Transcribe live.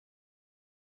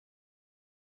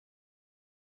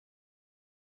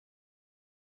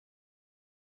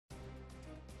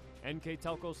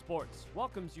NKTelco Sports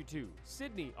welcomes you to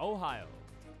Sydney, Ohio,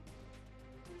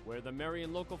 where the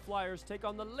Marion local Flyers take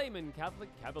on the Lehman Catholic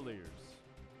Cavaliers.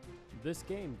 This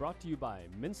game brought to you by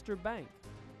Minster Bank,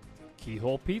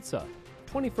 Keyhole Pizza,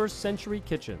 21st Century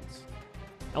Kitchens,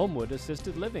 Elmwood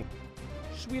Assisted Living,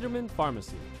 Schwederman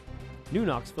Pharmacy, New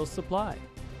Knoxville Supply,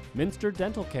 Minster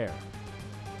Dental Care,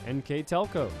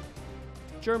 NKTelco,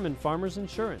 German Farmers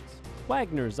Insurance,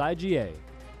 Wagner's IGA,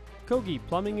 Kogi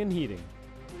Plumbing and Heating,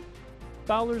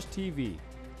 Fowler's TV,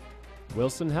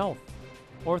 Wilson Health,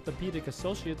 Orthopedic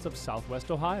Associates of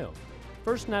Southwest Ohio,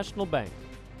 First National Bank,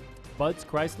 Bud's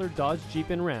Chrysler Dodge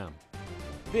Jeep and Ram.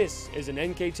 This is an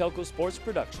NKTelco Sports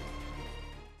production.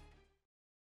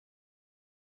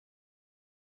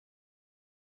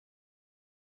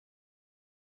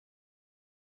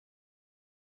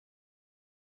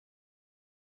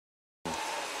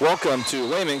 Welcome to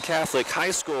Lehman Catholic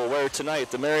High School, where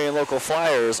tonight the Marion local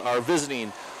Flyers are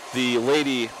visiting the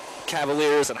Lady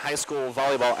Cavaliers in high school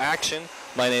volleyball action.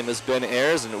 My name is Ben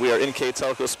Ayers, and we are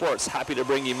NKTelco Sports. Happy to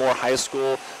bring you more high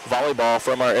school volleyball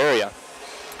from our area.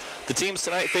 The teams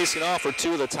tonight facing off are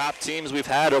two of the top teams we've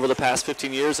had over the past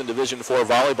 15 years in Division IV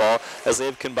volleyball, as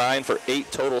they've combined for 8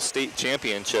 total state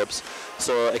championships.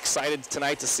 So excited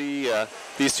tonight to see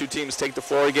these two teams take the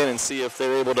floor again and see if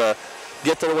they're able to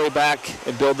get their way back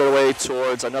and build their way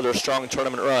towards another strong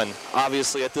tournament run.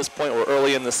 Obviously, at this point, we're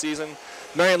early in the season.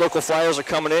 Marion local Flyers are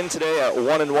coming in today at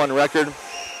 1-1 record,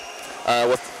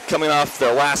 with coming off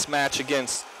their last match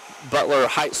against Butler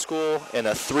High School in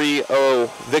a 3-0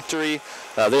 victory.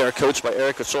 They are coached by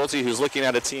Erica Schulte, who's looking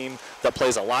at a team that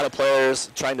plays a lot of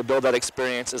players, trying to build that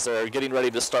experience as they're getting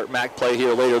ready to start MAC play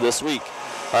here later this week.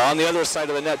 On the other side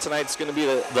of the net tonight is going to be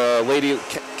the Lady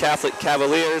Catholic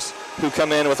Cavaliers, who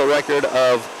come in with a record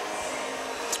of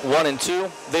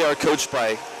 1-2. They are coached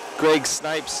by Greg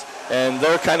Snipes, and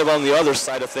they're kind of on the other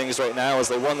side of things right now, as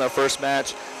they won their first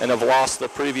match and have lost the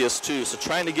previous 2. So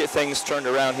trying to get things turned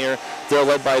around here. They're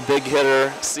led by big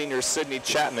hitter senior Sydney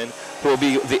Chapman, who will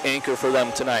be the anchor for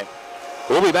them tonight.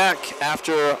 We'll be back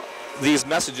after these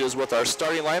messages with our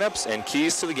starting lineups and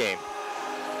keys to the game.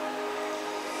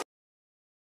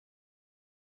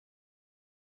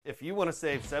 If you want to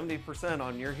save 70%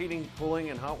 on your heating, cooling,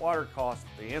 and hot water costs,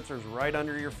 the answer is right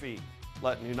under your feet.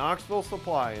 Let New Knoxville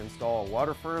Supply install a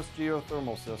water furnace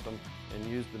geothermal system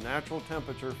and use the natural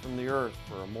temperature from the earth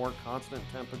for a more constant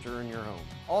temperature in your home.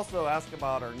 Also ask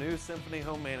about our new Symphony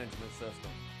home management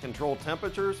system. Control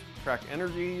temperatures, track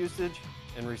energy usage,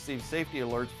 and receive safety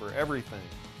alerts for everything,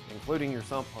 including your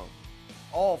sump pump.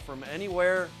 All from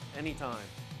anywhere, anytime.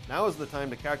 Now is the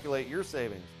time to calculate your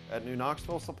savings at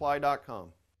newknoxvillesupply.com.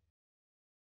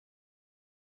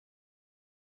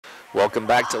 Welcome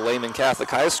back to Lehman Catholic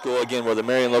High School, again, where the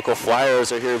Marion local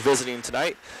Flyers are here visiting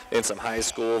tonight in some high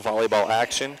school volleyball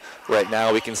action. Right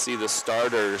now we can see the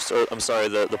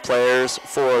the players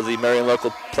for the Marion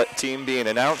local team being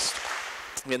announced.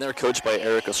 And they're coached by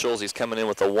Erica Schulze. He's coming in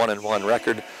with a 1-1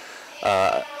 record.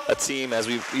 A team, as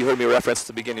you heard me reference at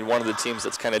the beginning, one of the teams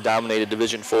that's kind of dominated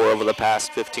Division IV over the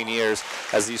past 15 years,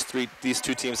 as these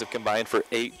two teams have combined for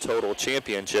 8 total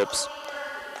championships.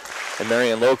 And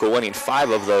Marion local winning 5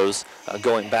 of those,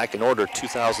 going back in order: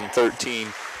 2013,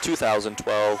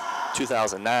 2012,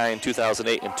 2009,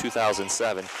 2008, and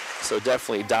 2007. So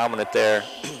definitely dominant there,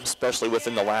 especially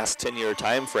within the last 10-year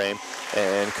time frame.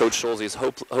 And Coach Schulze is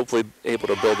hopefully able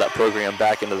to build that program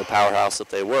back into the powerhouse that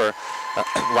they were.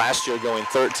 Last year going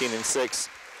 13-6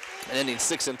 and ending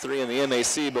 6-3 in the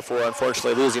MAC before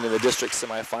unfortunately losing in the district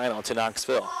semifinal to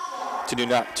Knoxville,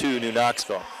 to New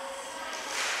Knoxville.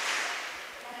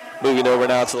 Moving over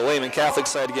now to the Lehman Catholic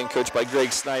side, again coached by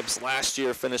Greg Snipes. Last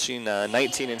year finishing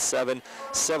 19-7,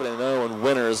 7-0, and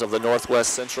winners of the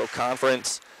Northwest Central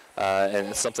Conference. And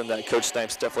it's something that Coach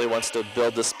Snipes definitely wants to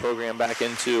build this program back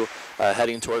into,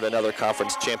 heading toward another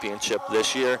conference championship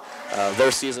this year. Their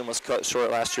season was cut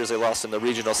short last year as they lost in the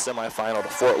regional semifinal to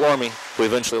Fort Loramie, who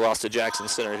eventually lost to Jackson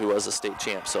Center, who was a state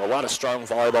champ. So a lot of strong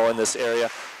volleyball in this area,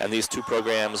 and these two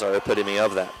programs are epitome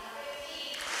of that.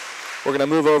 We're going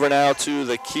to move over now to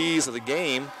the keys of the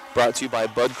game, brought to you by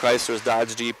Bud Chrysler's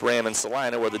Dodge Jeep Ram in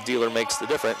Salina, where the dealer makes the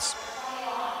difference.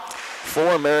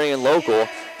 For Marion local,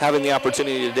 having the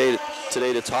opportunity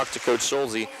today to talk to Coach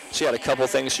Schulze, she had a couple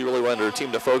things she really wanted her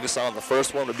team to focus on. The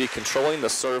first one would be controlling the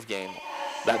serve game,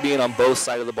 that being on both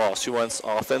sides of the ball. She wants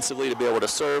offensively to be able to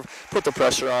serve, put the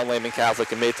pressure on Lehman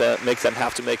Catholic, and make them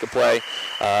have to make a play.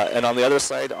 And on the other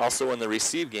side, also in the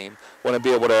receive game, want to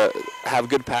be able to have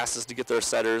good passes to get their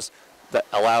setters, that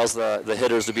allows the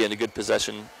hitters to be in a good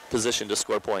position to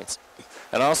score points.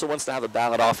 and also wants to have a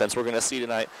balanced offense. We're going to see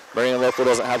tonight Marion Local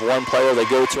doesn't have one player they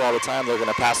go to all the time. They're going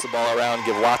to pass the ball around,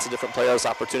 give lots of different players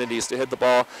opportunities to hit the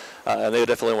ball, and they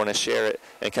definitely want to share it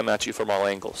and come at you from all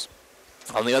angles.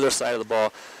 On the other side of the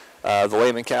ball, the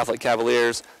Lehman Catholic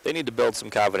Cavaliers, they need to build some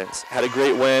confidence. Had a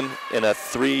great win in a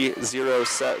 3-0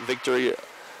 set victory.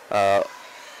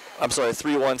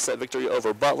 3-1 set victory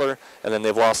over Butler, and then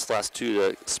they've lost the last two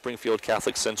to Springfield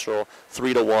Catholic Central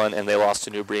 3-1, and they lost to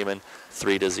New Bremen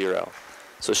 3-0.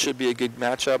 So it should be a good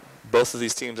matchup. Both of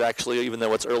these teams actually, even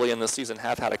though it's early in the season,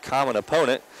 have had a common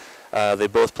opponent. They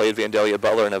both played Vandalia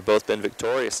Butler and have both been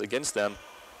victorious against them.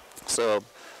 So,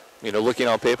 you know, looking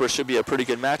on paper, should be a pretty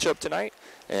good matchup tonight,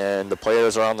 and the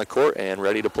players are on the court and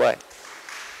ready to play.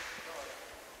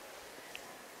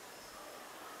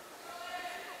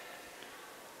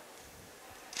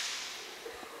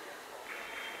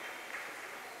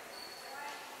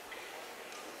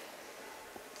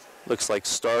 Looks like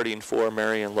starting for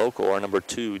Marion Local are number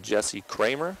 2, Jesse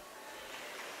Kramer,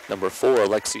 number 4,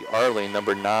 Lexi Arling,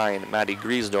 number 9, Maddie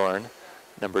Griesdorn,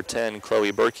 number 10,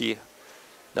 Chloe Berkey,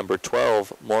 number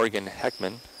 12, Morgan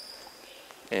Heckman,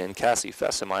 and Cassie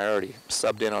Fessemeyer already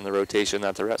subbed in on the rotation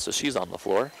at the rest, so she's on the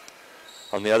floor.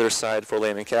 On the other side for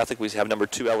Lehman Catholic, we have number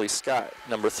 2, Ellie Scott,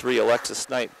 number 3, Alexis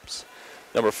Snipes,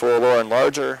 number 4, Lauren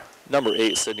Larger, number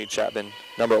 8, Sydney Chapman,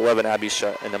 number 11, Abby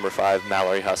Shutt, and number 5,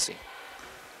 Mallory Hussey.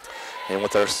 And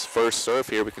with our first serve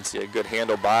here, we can see a good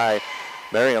handle by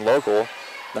Marion Local.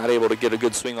 Not able to get a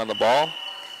good swing on the ball.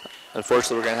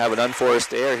 Unfortunately, we're going to have an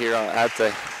unforced error here at the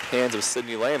hands of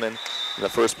Sydney Lehman. And the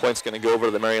first point's going to go over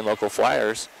to the Marion Local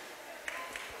Flyers,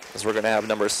 as we're going to have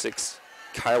number 6,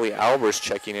 Kylie Albers,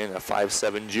 checking in, a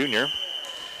 5'7" junior.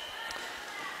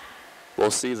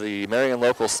 We'll see the Marion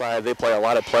Local side. They play a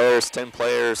lot of players. 10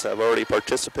 players have already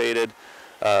participated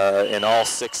in all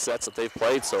 6 sets that they've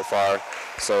played so far.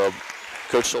 So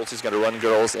Coach Schulte is going to run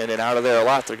girls in and out of there a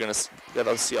lot. They're going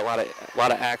to see a lot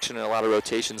of action and a lot of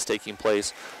rotations taking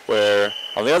place, where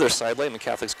on the other side, Lehman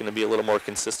Catholic's going to be a little more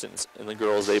consistent in the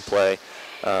girls they play,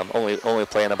 only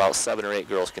playing about 7 or 8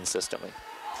 girls consistently.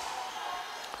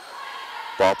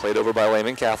 Ball played over by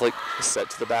Lehman Catholic, set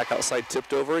to the back outside,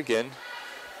 tipped over again.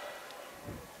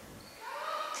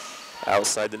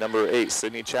 Outside the number 8,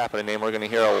 Sydney Chapman, a name we're going to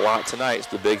hear a lot tonight. It's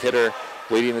the big hitter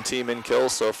leading the team in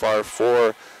kills so far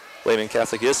for Lehman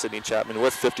Catholic is Sydney Chapman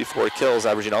with 54 kills,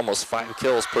 averaging almost 5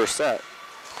 kills per set.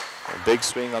 A big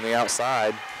swing on the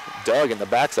outside. Doug in the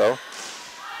back, though.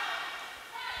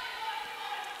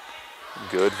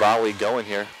 Good volley going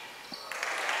here.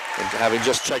 And having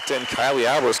just checked in, Kylie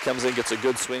Albers comes in, gets a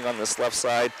good swing on this left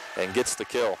side, and gets the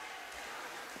kill.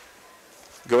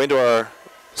 Going to our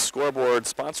scoreboard,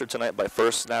 sponsored tonight by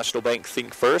First National Bank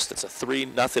Think First. It's a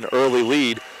 3-0 early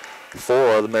lead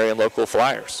for the Marion Local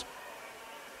Flyers.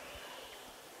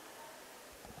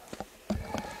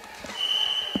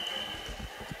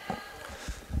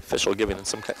 Official giving them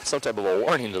some type of a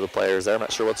warning to the players there. I'm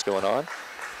not sure what's going on.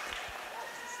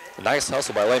 A nice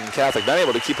hustle by Lehman Catholic, not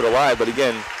able to keep it alive, but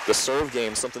again, the serve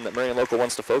game, something that Marion Local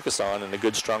wants to focus on, and a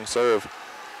good strong serve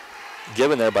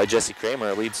given there by Jesse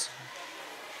Kramer leads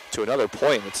to another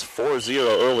point. It's 4-0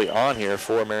 early on here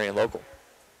for Marion Local.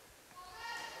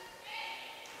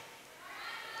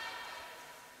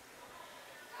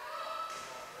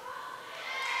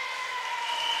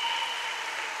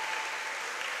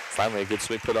 Finally, a good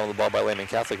swing put on the ball by Lehman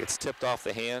Catholic. It's tipped off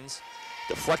the hands,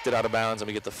 deflected out of bounds, and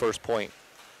we get the first point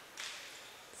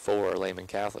for Lehman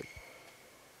Catholic.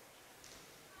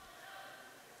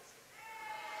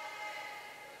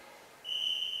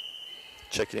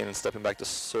 Checking in and stepping back to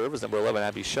serve is number 11,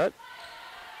 Abby Shutt.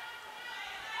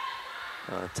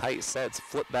 Tight sets,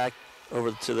 flip back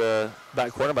over to the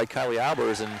back corner by Kylie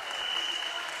Albers, and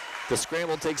the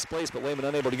scramble takes place, but Lehman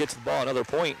unable to get to the ball. Another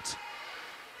point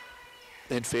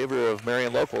in favor of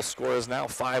Marion Local. Score is now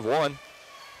 5-1.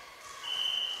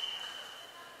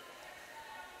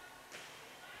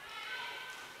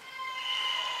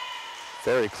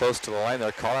 Very close to the line.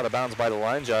 They're caught out of bounds by the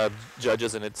line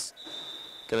judges, and it's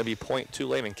going to be point to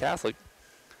Lehman Catholic.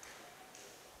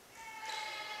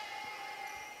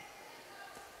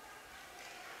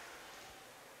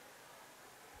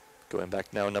 Going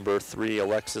back now, number 3,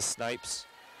 Alexis Snipes.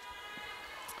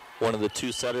 One of the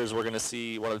 2 setters we're going to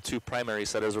see, one of the 2 primary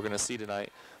setters we're going to see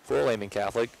tonight for Lehman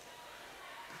Catholic.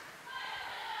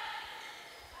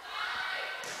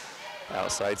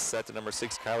 Outside set to number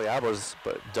 6, Kylie Albers,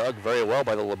 but dug very well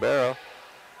by the libero.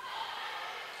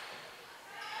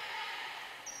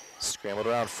 Scrambled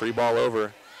around, free ball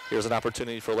over. Here's an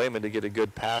opportunity for Lehman to get a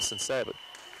good pass and set, but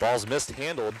ball's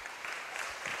mishandled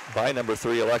by number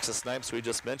 3, Alexis Snipes, who we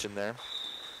just mentioned there.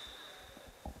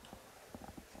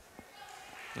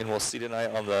 And we'll see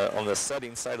tonight on the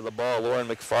setting side of the ball, Lauren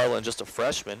McFarland, just a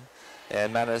freshman,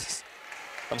 and Lauren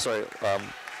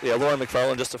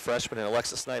McFarland, just a freshman, and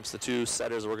Alexis Snipes, the two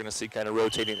setters we're going to see kind of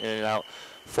rotating in and out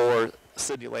for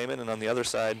Sydney Lehman. And on the other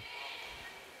side,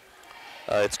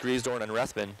 it's Griesdorn and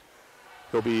Rethman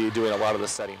who'll be doing a lot of the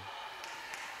setting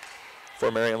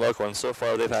for Marion Local. And so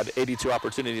far, they've had 82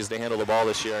 opportunities to handle the ball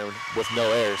this year with no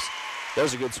errors.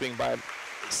 There's a good swing by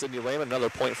Sydney Lehman, another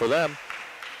point for them.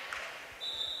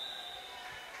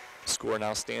 Score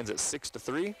now stands at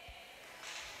 6-3.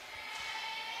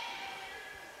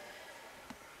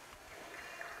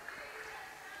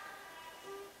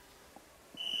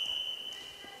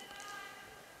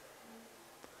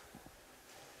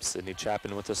 Sydney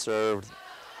Chapin with the serve.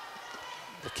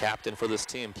 The captain for this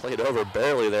team played over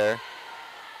barely there.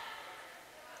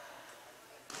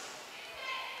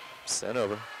 Sent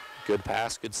over. Good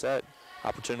pass, good set.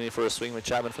 Opportunity for a swing with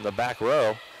Chapman from the back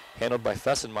row. Handled by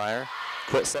Fessenmeyer.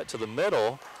 Quick set to the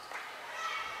middle.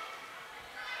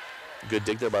 Good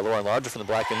dig there by Lauren Larger from the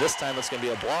black. And this time it's going to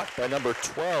be a block by number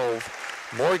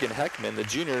 12, Morgan Heckman, the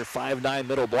junior 5'9"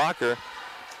 middle blocker.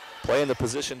 Playing the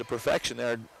position to perfection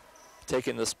there.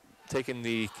 Taking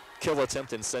the kill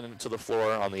attempt and sending it to the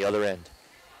floor on the other end.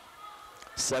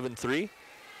 7-3.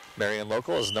 Marion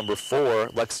Local is number 4.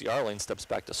 Lexi Arling steps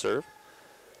back to serve.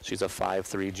 She's a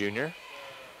 5'3" junior.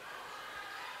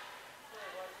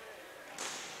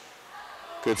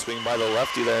 Good swing by the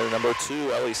lefty there, number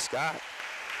 2, Ellie Scott.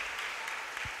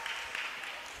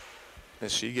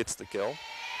 As she gets the kill.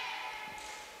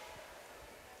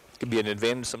 It can be an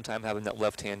advantage sometime having that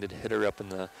left-handed hitter up in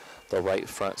the right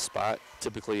front spot.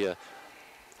 Typically a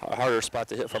harder spot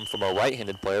to hit from a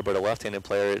right-handed player, but a left-handed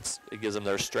player, it gives them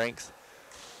their strength.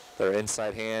 Their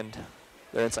inside hand,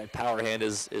 their inside power hand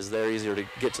is there, easier to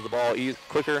get to the ball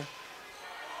quicker.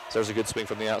 So there's a good swing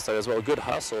from the outside as well. A good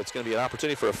hustle. It's going to be an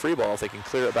opportunity for a free ball if they can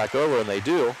clear it back over, and they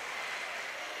do.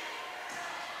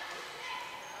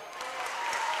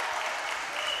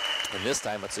 And this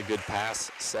time it's a good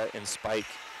pass, set, and spike.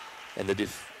 And the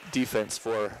defense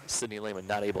for Sydney Lehman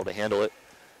not able to handle it.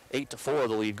 8-4,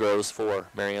 the lead grows for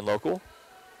Marion Local.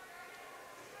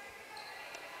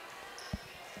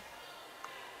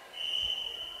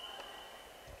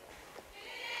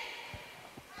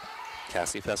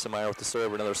 Cassie Fessenmeyer with the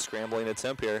serve, another scrambling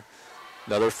attempt here.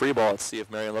 Another free ball. Let's see if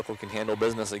Marion Local can handle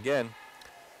business again.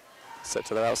 Set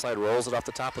to the outside, rolls it off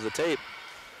the top of the tape.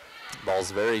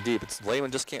 Ball's very deep.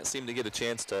 Lehman just can't seem to get a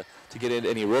chance to get into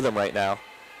any rhythm right now.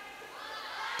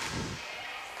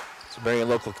 So Marion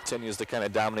Local continues to kind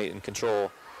of dominate and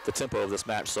control the tempo of this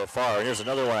match so far. And here's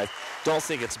another one. I don't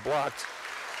think it's blocked.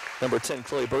 Number 10,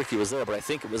 Chloe Berkey was there, but I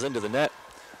think it was into the net.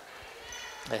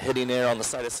 A hitting there on the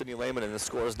side of Sydney Lehman, and the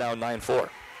score is now 9-4.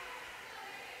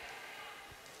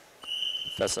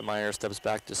 Fessenmeyer steps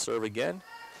back to serve again.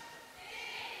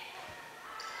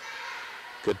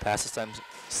 Good pass this time,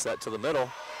 set to the middle.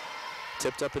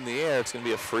 Tipped up in the air. It's going to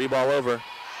be a free ball over.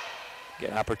 Get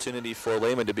an opportunity for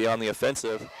Lehman to be on the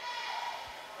offensive.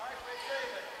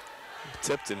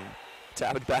 Tipped and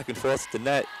tapped back and forth at the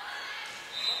net.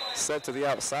 Set to the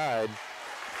outside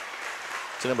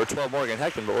to number 12, Morgan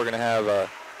Heckman, but we're going to have, I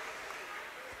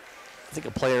think,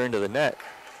 a player into the net.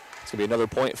 It's going to be another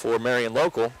point for Marion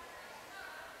Local.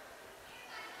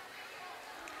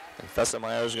 And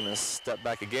Fessenmeyer is going to step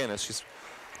back again as she's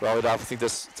rallied off. I think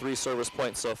this 3 service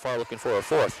points so far, looking for a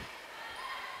 4th.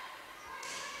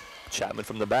 Chapman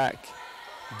from the back.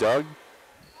 Doug.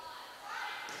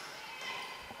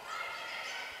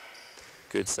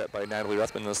 Good set by Natalie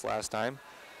Ruthman this last time.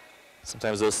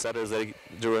 Sometimes those setters, they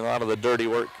doing a lot of the dirty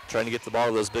work, trying to get the ball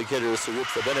to those big hitters to reap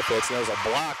the benefits. And there's a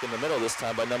block in the middle this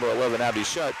time by number 11, Abby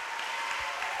Shutt.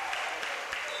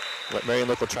 Marion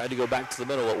Local tried to go back to the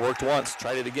middle. It worked once,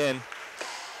 tried it again.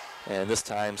 And this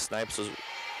time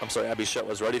Abby Shutt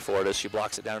was ready for it as she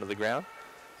blocks it down to the ground.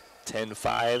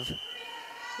 10-5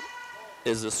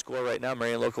 is the score right now.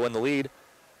 Marion Local in the lead.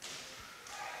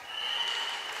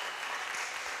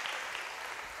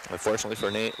 Unfortunately for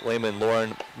Lehman,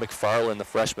 Lauren McFarland, the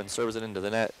freshman, serves it into the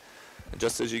net. And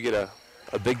just as you get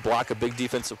a big block, a big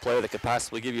defensive player that could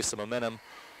possibly give you some momentum,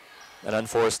 an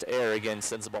unforced error again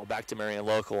sends the ball back to Marion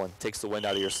Local and takes the wind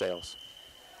out of your sails.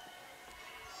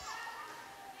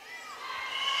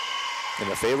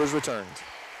 And the favor's returned.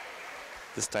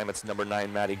 This time it's number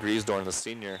 9, Maddie Griesdorn, the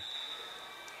senior.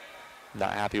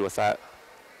 Not happy with that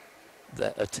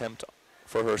attempt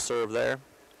for her serve there.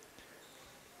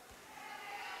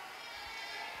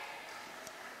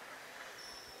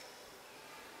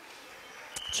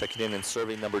 Checking in and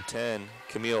serving number 10,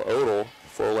 Camille Odell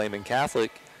for Lehman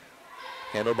Catholic.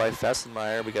 Handled by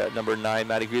Fessenmeyer. We got number 9,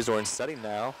 Maddie Griesdorn setting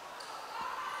now.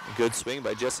 Good swing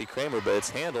by Jesse Kramer, but it's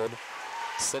handled.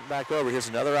 Sent back over. Here's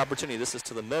another opportunity. This is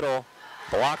to the middle.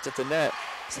 Blocked at the net.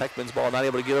 It's Heckman's ball, not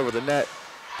able to get over the net.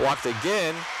 Blocked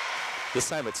again. This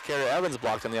time it's Kara Evans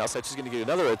blocked on the outside. She's going to get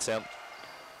another attempt.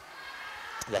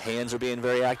 The hands are being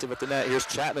very active at the net. Here's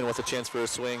Chapman with a chance for a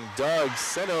swing. Doug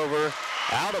sent over.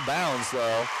 Out of bounds,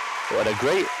 though. What a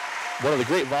great, one of the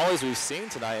great volleys we've seen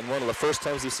tonight, and one of the first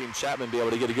times we've seen Chapman be able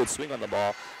to get a good swing on the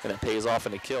ball, and it pays off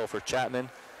in a kill for Chapman.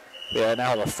 We are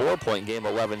now in a 4-point game,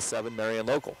 11-7, Marion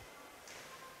Local.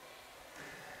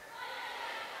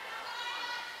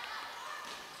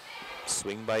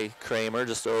 Swing by Kramer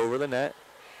just over the net.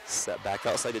 Set back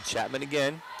outside to Chapman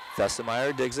again.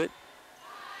 Fessemeyer digs it.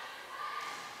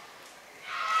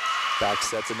 Back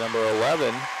set to number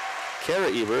 11, Kara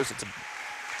Evers. It's,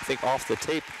 I think, off the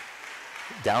tape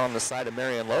down on the side of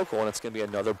Marion Local, and it's going to be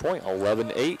another point,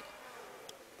 11-8.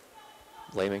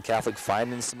 Lehman Catholic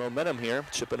finding some momentum here,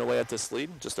 chipping away at this lead.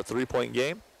 Just a 3-point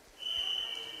game.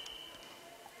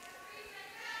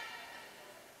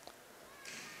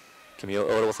 Camille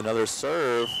Oda with another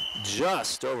serve,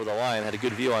 just over the line. Had a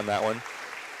good view on that one.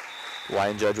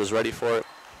 Line judge was ready for it.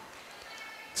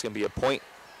 It's going to be a point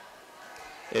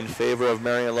in favor of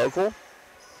Marion Local.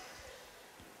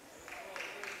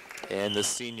 And the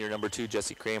senior number 2,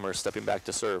 Jesse Kramer, stepping back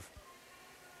to serve.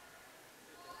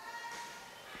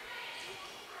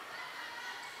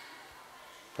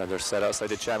 Another set outside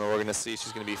to Chapman. We're going to see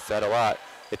she's going to be fed a lot.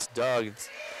 It's Doug. It's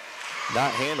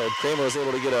not handled. Kramer was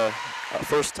able to get a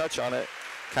first touch on it.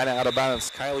 Kind of out of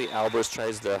bounds. Kylie Albers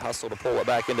tries to hustle to pull it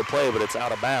back into play, but it's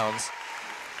out of bounds.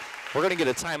 We're going to get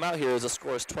a timeout here as the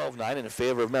score is 12-9 in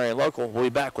favor of Marion Local. We'll be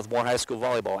back with more high school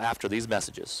volleyball after these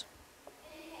messages.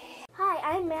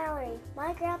 Hi, I'm Mallory.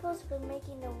 My grandpa's been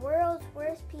making the world's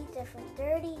worst pizza for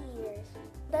 30 years.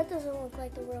 That doesn't look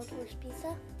like the world's worst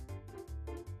pizza.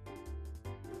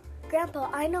 Grandpa,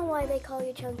 I know why they call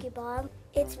you Chunky Bob.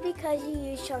 It's because you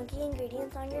use chunky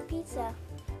ingredients on your pizza.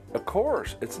 Of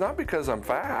course, it's not because I'm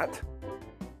fat.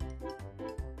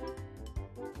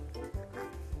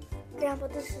 Grandpa,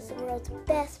 this is the world's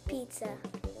best pizza.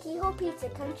 Keyhole Pizza,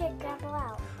 come check Grandpa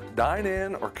out. Dine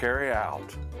in or carry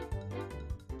out.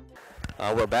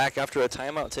 We're back after a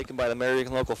timeout taken by the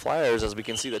Marion Local Flyers. As we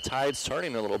can see, the tide's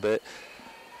turning a little bit.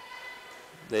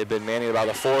 They've been manning about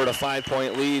a 4 to 5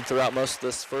 point lead throughout most of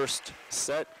this first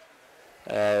set,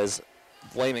 as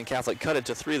Lehman Catholic cut it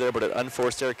to 3 there, but an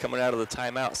unforced error coming out of the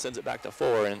timeout sends it back to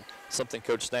 4. And something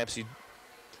Coach Snipes,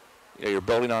 you're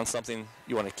building on something.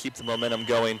 You want to keep the momentum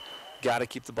going. Got to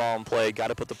keep the ball in play. Got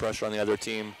to put the pressure on the other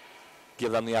team.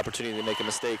 Give them the opportunity to make a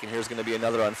mistake. And here's going to be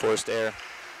another unforced error.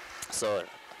 So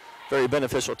very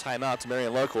beneficial timeout to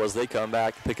Marion Local as they come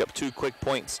back, pick up 2 quick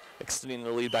points, extending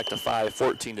the lead back to 5,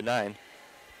 14-9.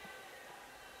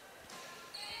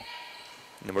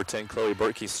 Number 10, Chloe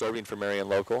Berkey serving for Marion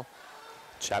Local.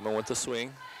 Chapman with the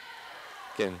swing.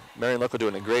 Again, Marion Local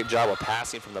doing a great job of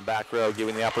passing from the back row,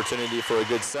 giving the opportunity for a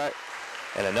good set.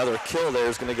 And another kill there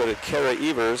is going to go to Kara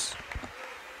Evers.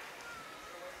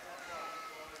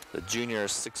 The junior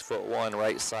 6'1"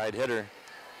 right side hitter.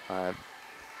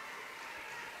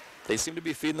 They seem to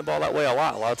be feeding the ball that way a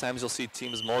lot. A lot of times you'll see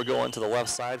teams more going to the left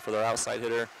side for their outside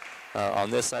hitter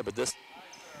on this side, but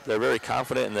they're very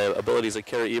confident in the abilities of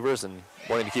Kara Evers and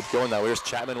wanting to keep going that way. Here's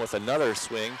Chapman with another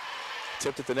swing.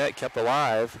 Tipped at the net, kept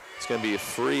alive. It's going to be a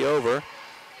free over.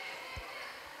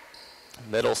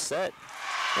 Middle set,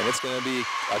 and it's going to be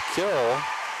a kill.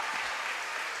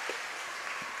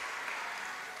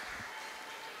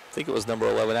 I think it was number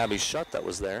 11, Abby Shutt, that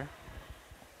was there.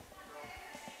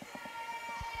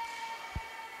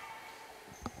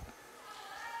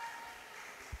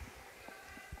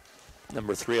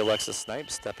 Number 3, Alexis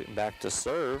Snipes, stepping back to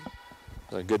serve.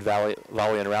 A good volley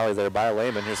and rally there by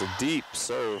Lehman. Here's a deep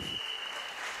serve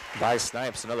by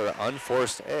Snipes, another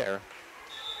unforced error.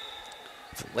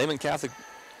 Lehman Catholic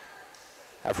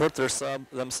have hurt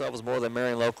themselves more than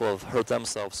Marion Local have hurt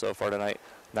themselves so far tonight.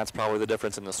 And that's probably the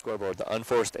difference in the scoreboard. The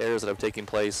unforced errors that have taken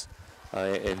place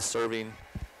in serving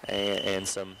and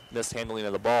some mishandling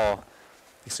of the ball.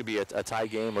 This could be a tie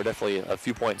game or definitely a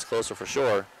few points closer for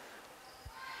sure.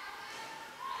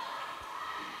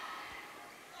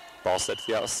 Ball set to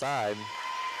the outside.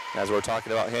 As we're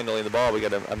talking about handling the ball, we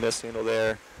got a mishandle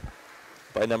there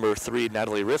by number 3,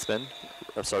 Natalie Reithman.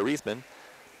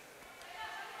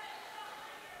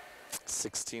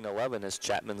 16-11 as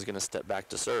Chapman's going to step back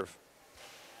to serve.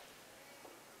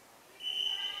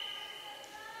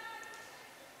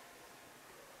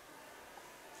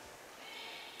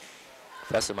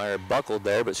 Fessemeyer buckled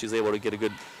there, but she's able to get a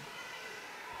good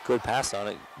pass on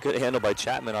it. Good handle by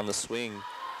Chapman on the swing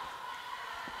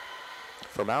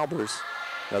from Albers.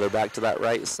 Another back to that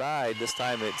right side. This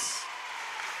time it's,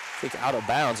 I think, out of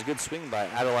bounds. A good swing by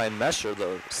Adeline Mesher,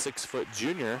 the 6-foot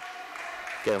junior.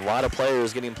 Again, a lot of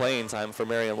players getting playing time for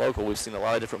Marion Local. We've seen a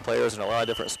lot of different players in a lot of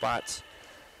different spots.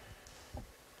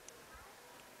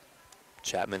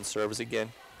 Chapman serves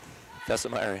again.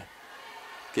 Fessemeyer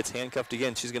gets handcuffed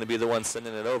again. She's going to be the one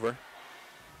sending it over.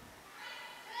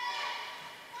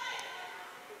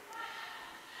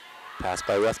 Pass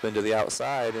by Ruthman to the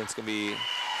outside, and it's going to be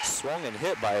swung and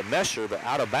hit by Mesher, but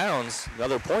out of bounds.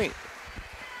 Another point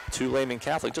to Lehman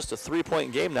Catholic. Just a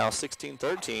 3-point game now,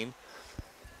 16-13.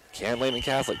 Can Lehman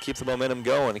Catholic keep the momentum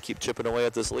going and keep chipping away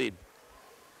at this lead?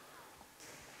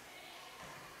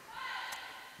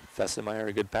 Fessemeyer,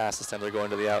 a good pass. This time they're going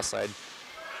to the outside.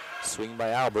 Swing by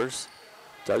Albers.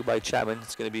 Dug by Chapman.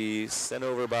 It's going to be sent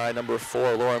over by number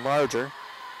 4, Lauren Larger.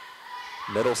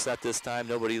 Middle set this time.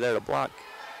 Nobody there to block.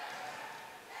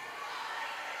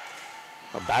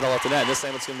 A battle at the net. This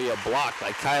time it's going to be a block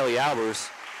by Kylie Albers.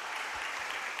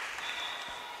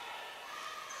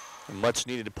 A much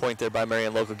needed point there by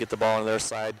Marion Local. Get the ball on their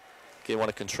side. They want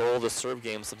to control the serve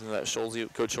game, something that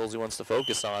Coach Scholze wants to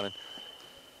focus on. And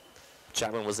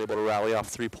Chapman was able to rally off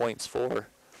 3 points for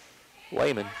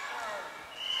Lehman.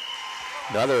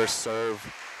 Another serve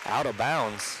out of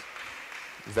bounds.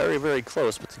 Very, very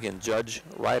close, but again, Judge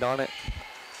right on it.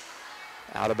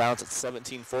 Out of bounds at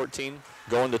 17-14,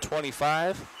 going to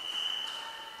 25.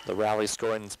 The rally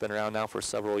scoring has been around now for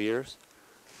several years.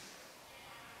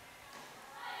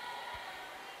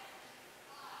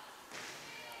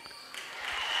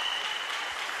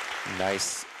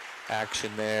 Nice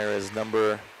action there as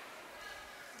number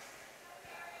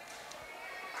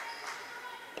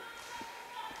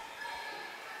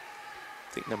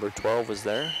I think number 12 was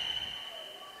there.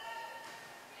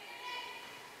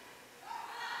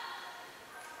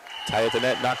 Tie at the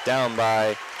net, knocked down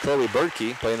by Chloe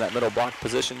Berkey, playing that middle block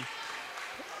position.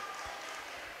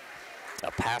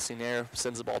 A passing error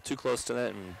sends the ball too close to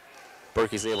net, and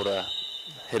Berkey's able to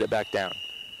hit it back down.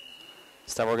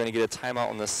 This time we're going to get a timeout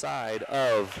on the side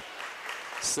of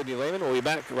Sydney Lehman. We'll be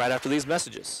back right after these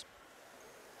messages.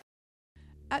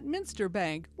 At Minster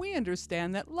Bank, we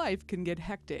understand that life can get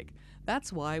hectic.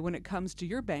 That's why when it comes to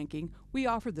your banking, we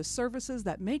offer the services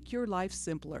that make your life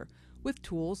simpler with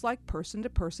tools like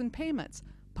person-to-person payments,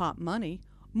 Pop Money,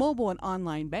 mobile and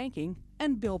online banking,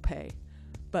 and bill pay.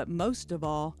 But most of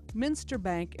all, Minster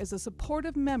Bank is a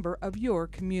supportive member of your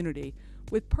community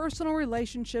with personal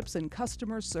relationships and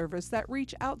customer service that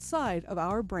reach outside of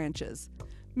our branches.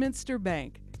 Minster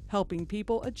Bank, helping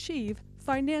people achieve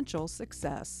financial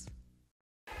success.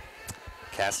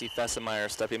 Cassie Fessemeyer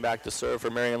stepping back to serve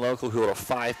for Marion Local, who had a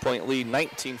 5-point lead,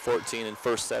 19-14 in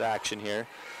first set action here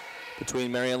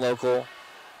between Marion Local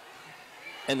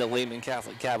and the Lehman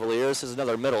Catholic Cavaliers. This is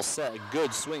another middle set. A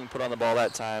good swing put on the ball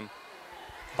that time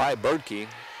by Birdkey.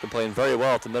 Been playing very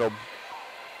well at the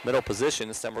middle position.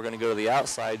 This time we're going to go to the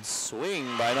outside. Swing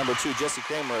by number 2, Jessie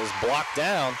Kramer, is blocked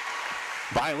down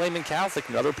by Lehman Catholic.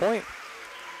 Another point.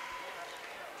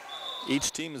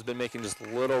 Each team has been making just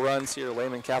little runs here.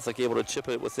 Lehman Catholic able to chip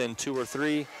it within 2 or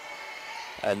 3.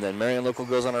 And then Marion Local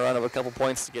goes on a run of a couple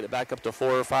points to get it back up to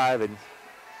 4 or 5. And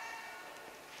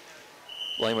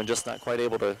Lehman just not quite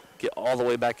able to get all the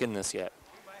way back in this yet.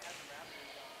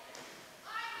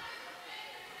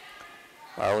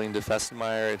 Arlene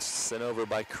DeFestenmeyer, it's sent over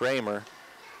by Kramer.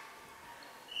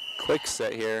 Quick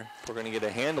set here. We're going to get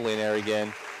a handling error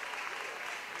again.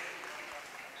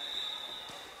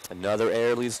 Another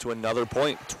error leads to another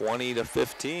point,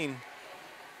 20-15.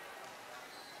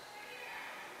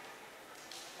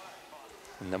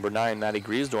 And number 9, Maddie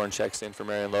Griesdorn, checks in for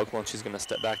Marion Local, and she's going to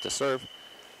step back to serve.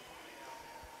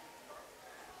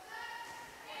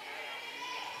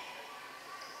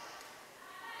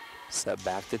 Set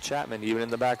back to Chapman, even in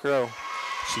the back row.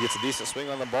 She gets a decent swing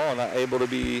on the ball,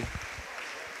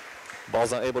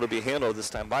 ball's not able to be handled this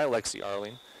time by Lexi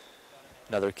Arling.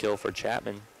 Another kill for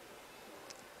Chapman.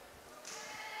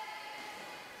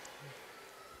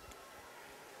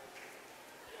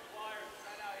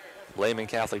 Lehman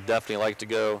Catholic definitely like to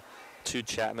go to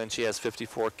Chapman. She has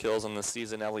 54 kills on the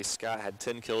season. Ellie Scott had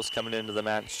 10 kills coming into the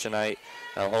match tonight,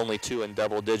 only 2 in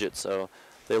double digits. So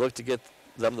they look to get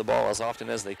them the ball as often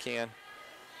as they can.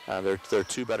 They're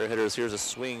 2 better hitters. Here's a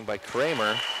swing by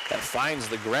Kramer that finds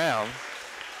the ground.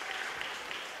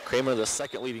 Kramer, the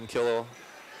second leading killer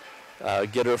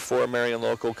getter for Marion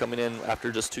Local, coming in after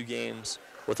just 2 games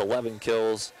with 11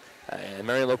 kills. And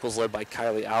Marion Local's led by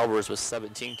Kylie Albers with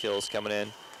 17 kills coming in.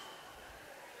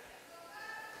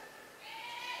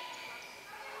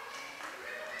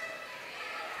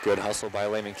 Good hustle by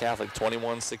Lehman Catholic,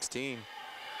 21-16.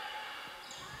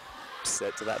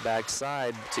 Set to that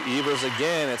backside to Evers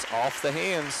again. It's off the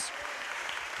hands.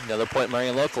 Another point,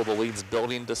 Marion Local. The lead's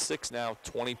building to 6 now,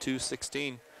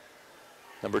 22-16.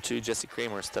 Number 2, Jesse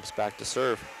Kramer, steps back to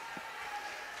serve.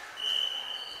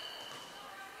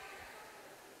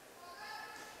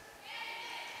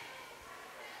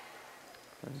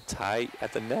 And tight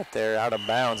at the net there, out of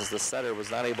bounds as the setter was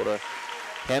not able to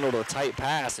handle the tight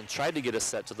pass and tried to get a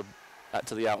set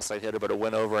to the outside hitter, but it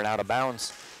went over and out of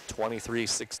bounds.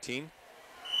 23-16.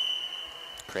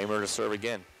 Kramer to serve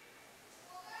again.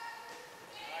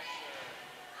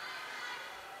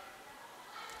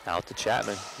 Out to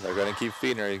Chapman. They're going to keep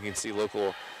feeding her. You can see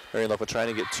Marion Local trying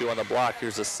to get 2 on the block.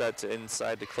 Here's a set to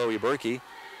inside to Chloe Berkey.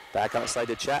 Back outside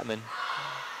to Chapman.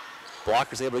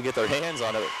 Blockers able to get their hands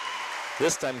on it.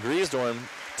 This time Griesdorm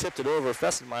tipped it over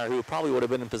Fessenmeyer, who probably would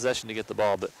have been in possession to get the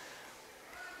ball, but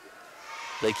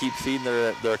they keep feeding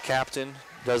their captain,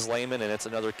 does Lehman, and it's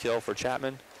another kill for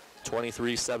Chapman.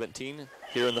 23-17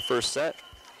 here in the first set.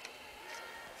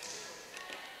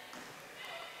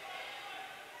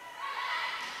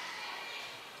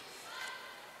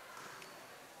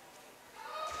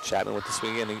 Chapman with the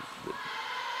swing in.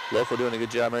 Local doing a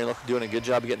good job. Marion Local doing a good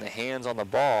job of getting the hands on the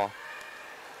ball.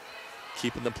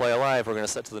 Keeping the play alive. We're going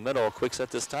to set to the middle. Quick set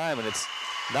this time, and it's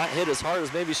not hit as hard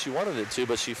as maybe she wanted it to,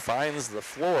 but she finds the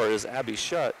floor as Abby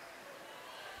Shutt.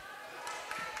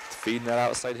 Feeding that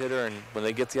outside hitter, and when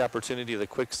they get the opportunity, the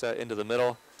quick set into the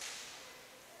middle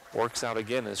works out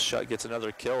again as Shutt gets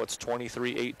another kill. It's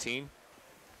 23-18.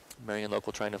 Marion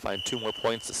Local trying to find 2 more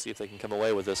points to see if they can come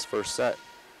away with this first set.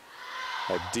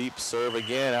 A deep serve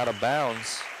again, out of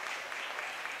bounds.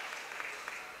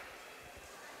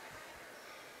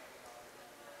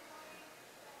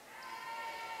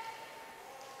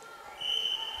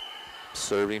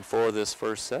 Serving for this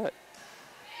first set.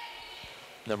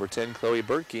 Number 10, Chloe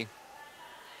Berkey.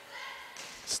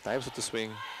 Snipes with the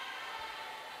swing.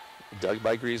 Dug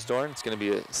by Griesdorn. It's going to be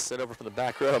a sit over from the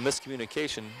back row.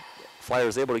 Miscommunication.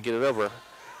 Flyers able to get it over.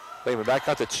 Lehman back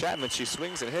out to Chapman. She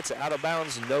swings and hits it out of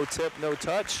bounds. No tip, no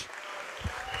touch.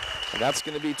 And that's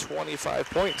going to be 25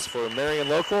 points for Marion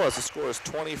Local as the score is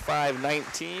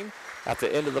 25-19 at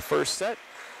the end of the first set.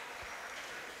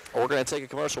 We're going to take a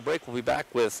commercial break. We'll be back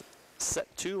with set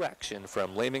 2 action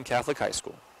from Lehman Catholic High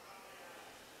School.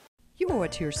 You owe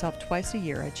it to yourself twice a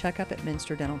year a checkup at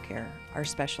Minster Dental Care. Our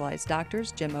specialized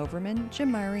doctors, Jim Overman,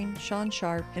 Jim Marion, Sean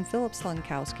Sharp, and Philip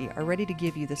Slunkowski, are ready to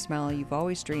give you the smile you've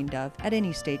always dreamed of at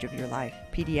any stage of your life.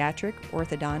 Pediatric,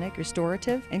 orthodontic,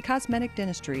 restorative, and cosmetic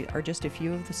dentistry are just a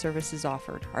few of the services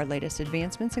offered. Our latest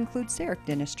advancements include CEREC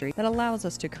dentistry that allows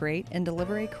us to create and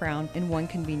deliver a crown in one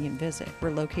convenient visit.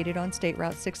 We're located on State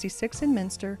Route 66 in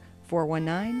Minster,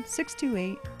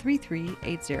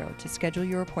 419-628-3380 to schedule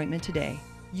your appointment today.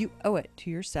 You owe it to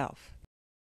yourself.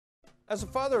 As a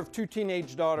father of 2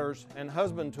 teenage daughters and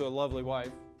husband to a lovely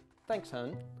wife, thanks,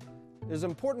 hun, it is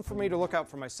important for me to look out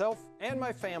for myself and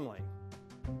my family.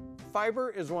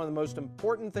 Fiber is one of the most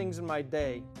important things in my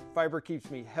day. Fiber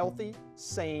keeps me healthy,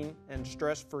 sane, and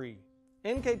stress-free.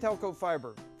 NKTelco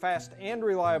Fiber, fast and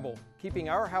reliable, keeping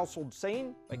our household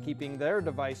sane by keeping their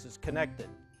devices connected.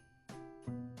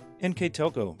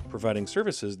 NKTelco, providing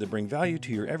services that bring value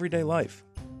to your everyday life.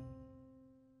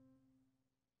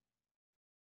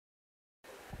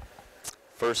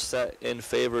 First set in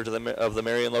favor of the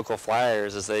Marion Local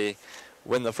Flyers as they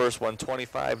win the first one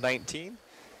 25-19.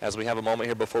 As we have a moment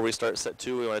here before we start set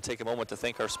 2, we want to take a moment to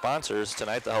thank our sponsors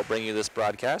tonight to help bring you this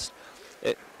broadcast.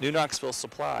 New Knoxville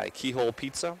Supply, Keyhole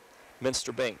Pizza,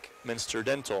 Minster Bank, Minster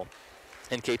Dental,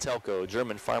 NKTelco,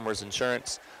 German Farmers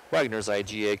Insurance, Wagner's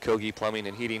IGA, Kogi Plumbing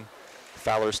and Heating,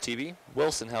 Fowler's TV,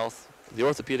 Wilson Health, the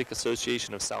Orthopedic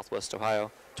Association of Southwest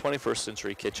Ohio, 21st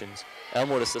Century Kitchens,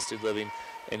 Elmwood Assisted Living,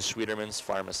 and Schwederman's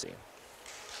Pharmacy.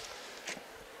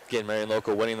 Again, Marion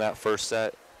Local winning that first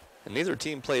set, and neither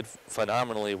team played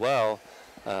phenomenally well.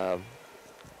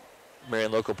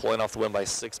 Marion Local pulling off the win by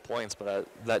 6 points, but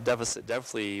that deficit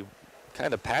definitely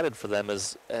kind of padded for them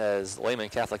as Lehman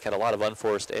Catholic had a lot of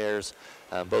unforced errors.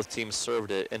 Both teams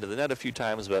served it into the net a few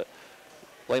times, but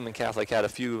Lehman Catholic had a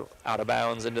few out of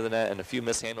bounds into the net and a few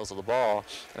mishandles of the ball,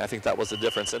 and I think that was the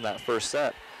difference in that first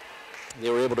set. They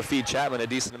were able to feed Chapman a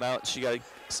decent amount. She got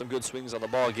some good swings on the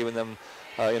ball, giving them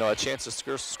a chance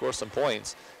to score some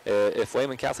points. If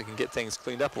Lehman Catholic can get things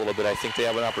cleaned up a little bit, I think they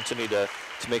have an opportunity to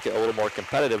make it a little more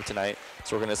competitive tonight.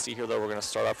 So we're going to see here, though, we're going to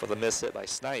start off with a miss hit by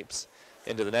Snipes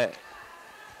into the net.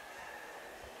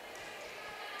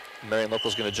 Marion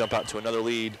Local's going to jump out to another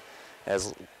lead,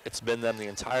 as it's been them the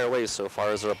entire way so far,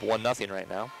 as they're up 1-0 right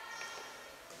now.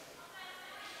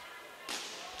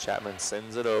 Chapman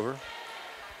sends it over.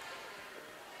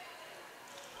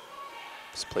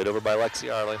 Played over by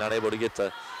Lexi Arley, not able to get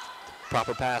the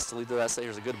proper pass to lead to that set.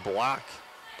 Here's a good block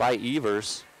by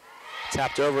Evers.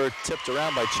 Tapped over, tipped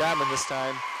around by Chapman this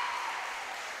time.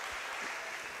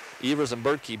 Evers and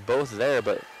Berkey both there,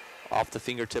 but off the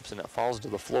fingertips and it falls to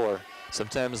the floor.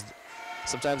 Sometimes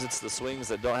it's the swings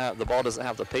that the ball doesn't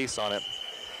have the pace on it,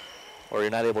 or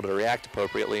you're not able to react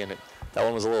appropriately, and that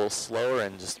one was a little slower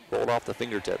and just rolled off the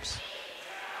fingertips.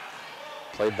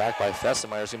 Played back by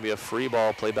Fessenmeyer. It's going to be a free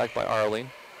ball, played back by Arlene.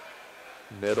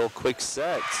 Middle, quick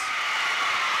set.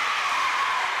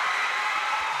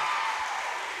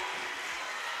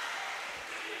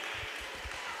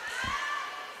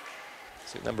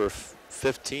 So number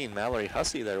 15, Mallory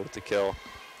Hussey there with the kill.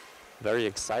 Very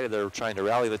excited. They're trying to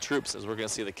rally the troops as we're going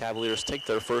to see the Cavaliers take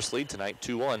their first lead tonight,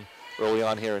 2-1, early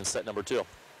on here in set number 2.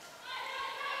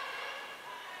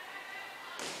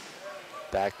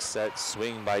 Back set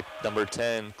swing by number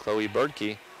 10, Chloe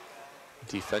Berkey.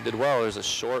 Defended well. There's a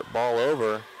short ball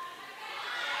over.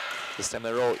 This time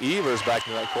they roll Evers back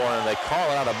into that corner, and they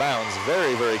call it out of bounds.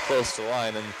 Very, very close to the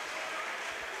line, and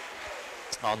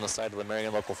on the side of the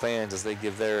Marion local fans as they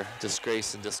give their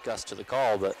disgrace and disgust to the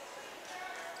call. But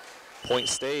point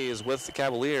stays with the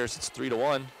Cavaliers. It's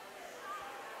 3-1.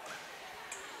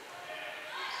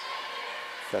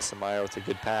 Fessenmeyer with a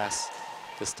good pass.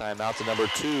 This time out to number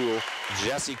 2,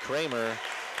 Jessie Kramer,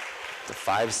 the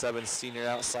 5'7" senior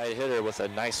outside hitter with a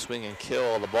nice swing and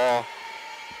kill of the ball.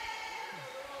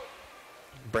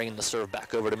 Bringing the serve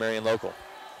back over to Marion local.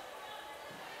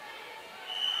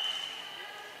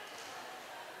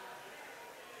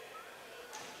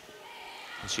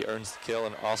 And she earns the kill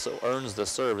and also earns the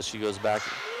serve as she goes back.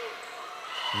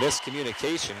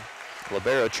 Miscommunication.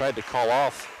 Libero tried to call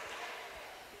off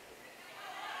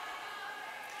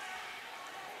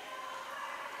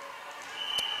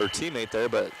her teammate there,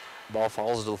 but ball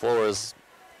falls to the floor as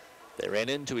they ran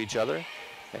into each other.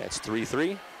 And it's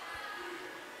 3-3.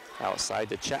 Outside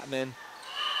to Chapman.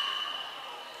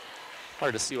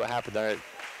 Hard to see what happened there. I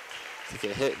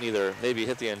think it hit maybe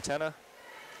hit the antenna.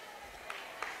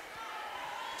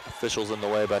 Officials in the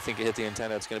way, but I think it hit the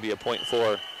antenna. It's going to be a point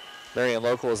for Marion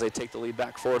local as they take the lead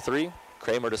back 4-3.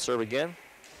 Kramer to serve again.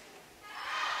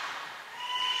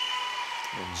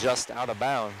 And just out of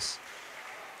bounds.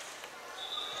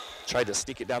 Tried to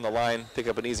sneak it down the line, pick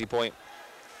up an easy point.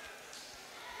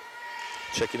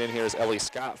 Checking in here is Ellie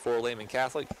Scott for Lehman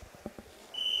Catholic.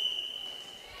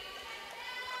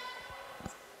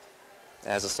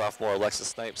 As a sophomore, Alexis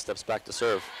Snipes steps back to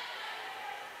serve.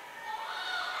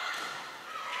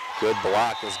 Good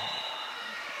block as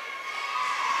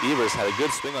Evers had a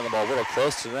good swing on the ball, a little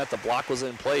close to the net. The block was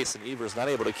in place, and Evers not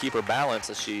able to keep her balance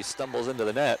as she stumbles into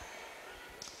the net.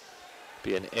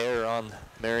 Be an error on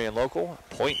Marion local.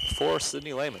 Point for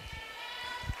Sydney Lehman.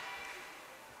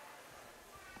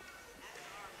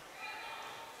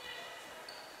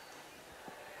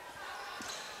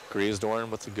 Griesdorn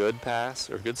with a good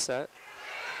pass, or good set.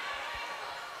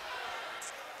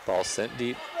 Ball sent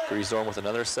deep. Griesdorn with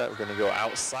another set. We're going to go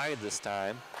outside this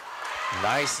time.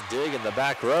 Nice dig in the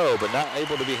back row, but not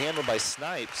able to be handled by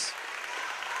Snipes.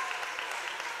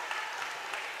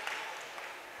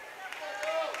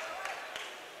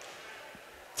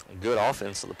 Good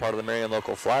offense on the part of the Marion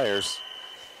local Flyers.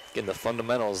 Again, the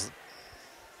fundamentals.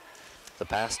 The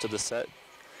pass to the set,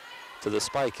 to the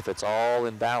spike, if it's all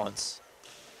in balance.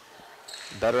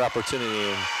 Better opportunity.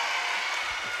 And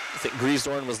I think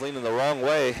Griesdorn was leaning the wrong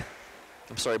way.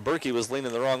 I'm sorry, Berkey was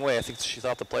leaning the wrong way. I think she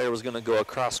thought the player was going to go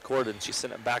across court, and she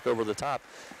sent it back over the top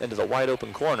into the wide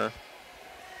open corner.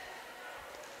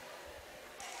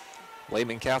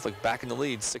 Lehman Catholic back in the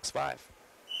lead, 6-5.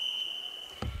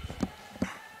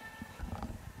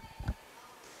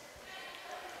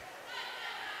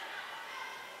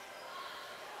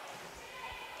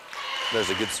 There's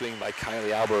a good swing by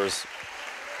Kylie Albers,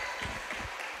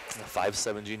 a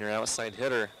 5'7" junior outside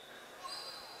hitter.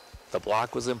 The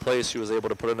block was in place. She was able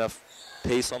to put enough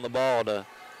pace on the ball to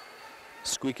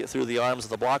squeak it through the arms of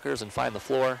the blockers and find the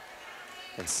floor.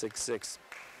 And 6-6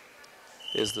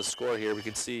 is the score here. We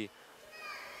can see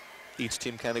each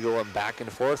team kind of going back and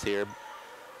forth here.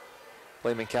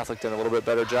 Lehman Catholic did a little bit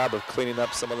better job of cleaning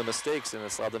up some of the mistakes, and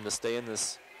it's allowed them to stay in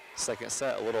this second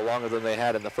set a little longer than they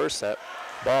had in the first set.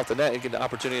 Ball at the net, you get the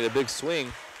opportunity at a big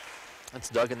swing. It's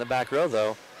dug in the back row,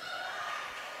 though.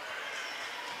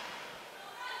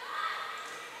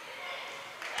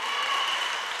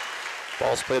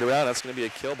 Ball's played around. That's going to be a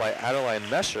kill by Adeline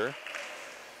Mesher,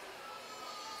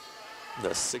 the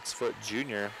 6-foot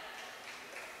junior.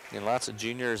 And lots of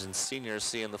juniors and seniors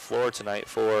seeing the floor tonight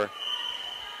for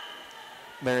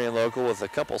Marion local, with a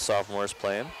couple sophomores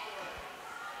playing.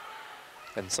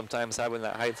 And sometimes having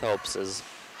that height helps as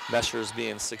Meschers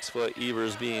being 6 foot,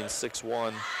 Evers being 6'1",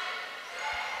 and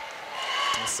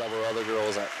several other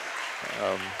girls that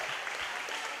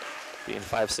being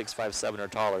 5'6", 5'7", or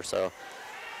taller. So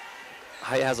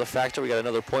height has a factor. We got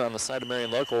another point on the side of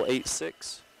Marion Local,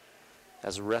 8-6,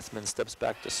 as Rethman steps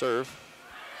back to serve.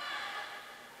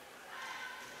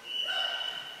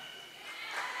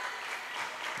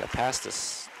 The pass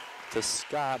to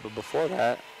Scott, but before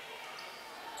that,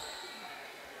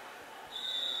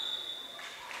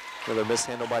 another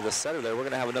mishandle by the setter there. We're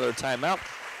going to have another timeout.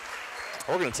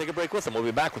 We're going to take a break with them. We'll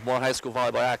be back with more high school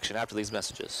volleyball action after these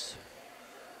messages.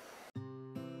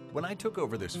 When I took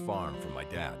over this farm from my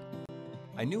dad,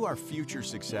 I knew our future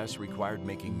success required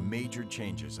making major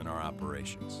changes in our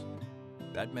operations.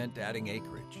 That meant adding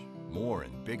acreage, more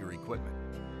and bigger equipment,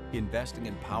 investing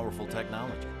in powerful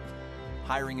technology,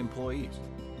 hiring employees.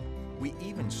 We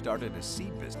even started a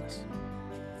seed business.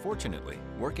 Fortunately,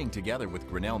 working together with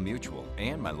Grinnell Mutual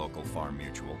and my local farm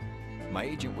mutual, my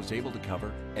agent was able to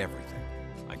cover everything.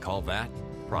 I call that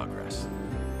progress.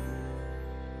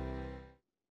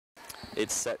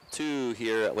 It's set 2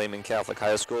 here at Lehman Catholic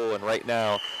High School, and right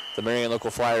now the Marion Local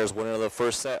Flyers winning the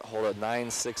first set, hold a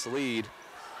 9-6 lead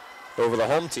over the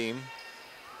home team.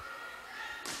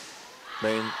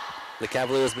 The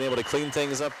Cavaliers have been able to clean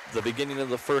things up the beginning of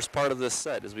the first part of this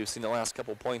set. As we've seen the last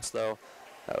couple points, though,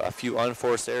 a few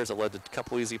unforced errors that led to a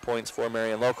couple easy points for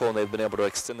Marion Local, and they've been able to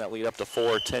extend that lead up to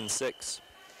 10-6.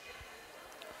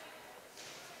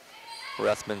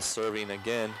 Rethman serving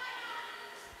again.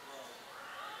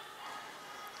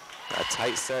 A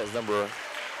tight set as number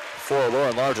 4,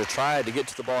 Lauren Larger, tried to get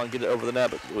to the ball and get it over the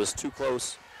net, but it was too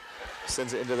close.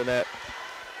 Sends it into the net.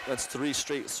 That's 3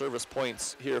 straight service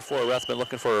points here for Rethman,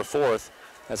 looking for her 4th,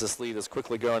 as this lead is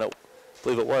quickly growing. I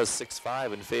believe it was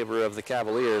 6-5 in favor of the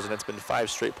Cavaliers, and it's been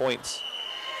 5 straight points.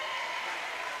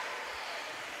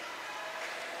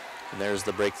 And there's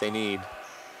the break they need.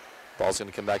 Ball's going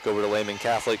to come back over to Lehman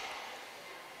Catholic.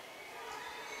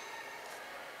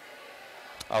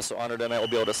 Also honored tonight, we'll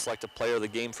be able to select a player of the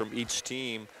game from each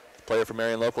team. The player for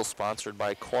Marion Local, sponsored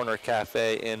by Corner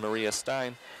Cafe and Maria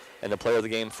Stein. And the player of the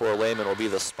game for Lehman will be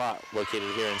the Spot, located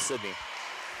here in Sydney.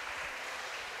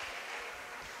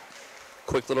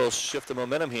 Quick little shift of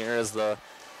momentum here as the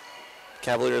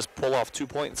Cavaliers pull off 2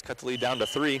 points, cut the lead down to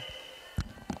 3.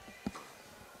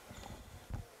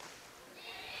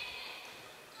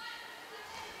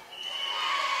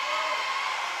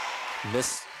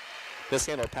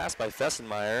 Mishandled pass by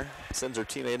Fessenmeyer, sends her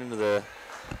teammate into the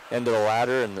end of the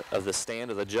ladder and of the stand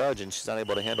of the judge, and she's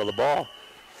unable to handle the ball.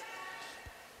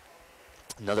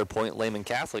 Another point, Lehman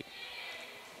Catholic.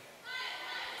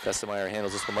 Fessenmeyer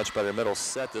handles this one much better. Middle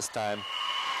set this time,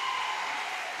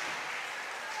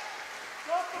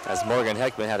 as Morgan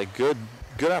Heckman had a good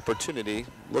opportunity,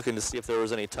 looking to see if there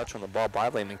was any touch on the ball by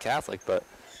Lehman Catholic, but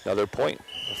another point,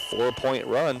 a 4-point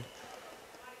run.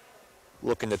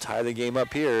 Looking to tie the game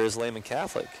up here is Lehman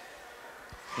Catholic.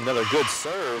 Another good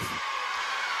serve.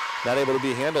 Not able to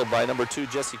be handled by number 2,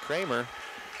 Jesse Kramer.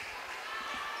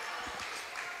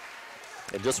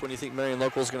 And just when you think Marion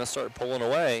Local is going to start pulling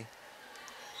away,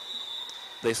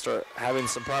 they start having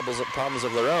some problems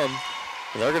of their own.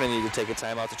 And they're going to need to take a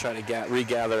timeout to try to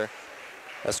regather,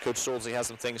 as Coach Schulze has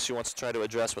some things she wants to try to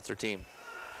address with her team.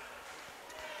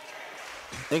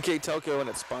 NKTelco and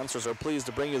its sponsors are pleased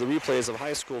to bring you the replays of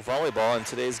high school volleyball. In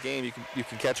today's game, you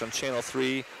can catch on Channel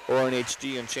 3 or on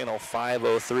HD on Channel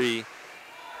 503.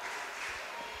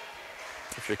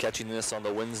 If you're catching this on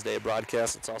the Wednesday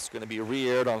broadcast, it's also going to be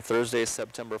re-aired on Thursday,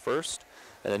 September 1st.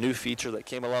 And a new feature that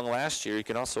came along last year, you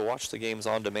can also watch the games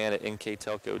on demand at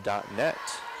nktelco.net.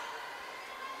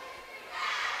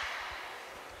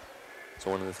 So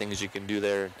one of the things you can do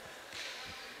there,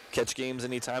 catch games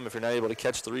anytime. If you're not able to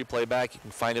catch the replay back, you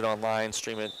can find it online,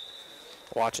 stream it,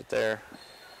 watch it there.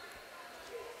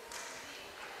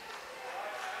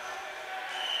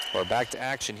 We're back to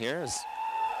action here as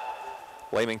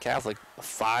Lehman Catholic,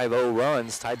 5-0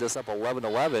 runs, tied this up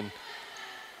 11-11.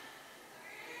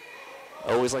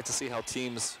 Always like to see how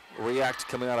teams react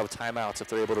coming out of timeouts, if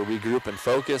they're able to regroup and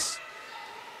focus.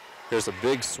 Here's a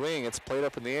big swing. It's played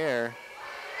up in the air.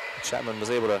 Chapman was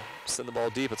able to send the ball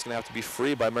deep. It's going to have to be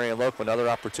free by Marion Local. Another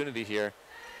opportunity here.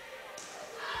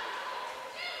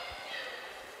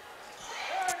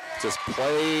 Just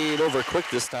played over quick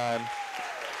this time.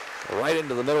 Right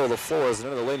into the middle of the floor as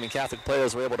none of the Lehman Catholic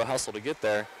players were able to hustle to get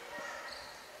there.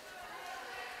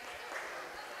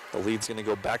 The lead's going to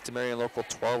go back to Marion Local,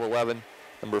 12-11.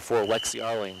 Number 4, Lexi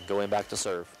Arling, going back to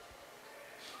serve.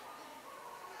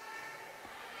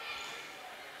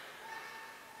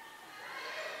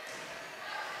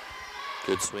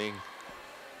 Good swing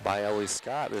by Ellie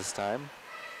Scott this time.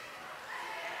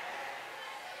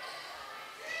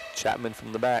 Chapman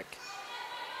from the back.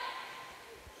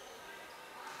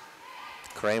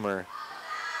 Kramer.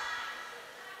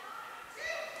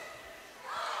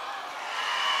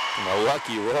 And a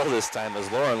lucky roll this time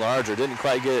as Lauren Larger didn't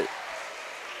quite get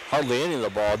hardly any of the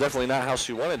ball. Definitely not how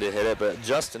she wanted to hit it, but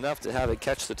just enough to have it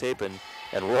catch the tape and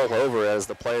roll over as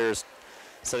the players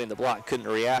setting the block couldn't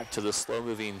react to the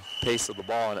slow-moving pace of the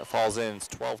ball, and it falls in. It's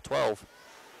 12-12.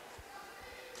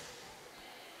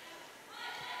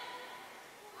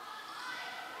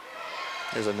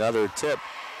 Here's another tip.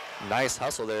 Nice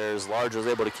hustle there as Larger was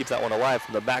able to keep that one alive.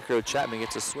 From the back row, Chapman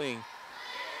gets a swing.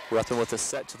 Ruffin with a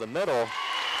set to the middle.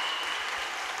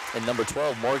 And number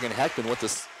 12, Morgan Heckman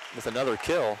with another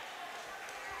kill.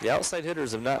 The outside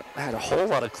hitters have not had a whole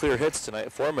lot of clear hits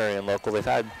tonight for Marion Local. They've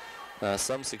had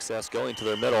some success going to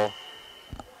their middle.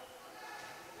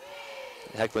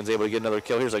 Heckman's able to get another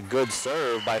kill. Here's a good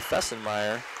serve by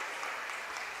Fessenmeyer.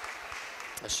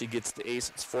 As she gets the ace,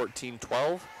 it's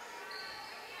 14-12.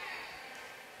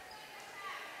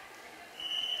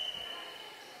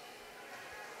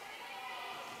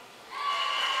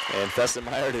 And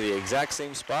Fessenmeyer to the exact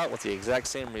same spot with the exact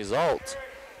same result.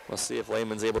 We'll see if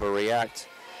Lehman's able to react.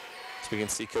 As we can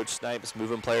see Coach Snipes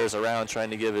moving players around, trying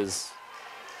to give his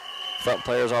front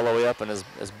players all the way up and his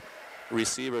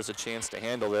receivers a chance to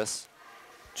handle this.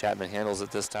 Chapman handles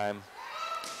it this time.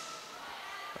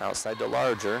 Outside to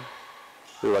Larger.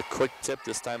 Ooh, a quick tip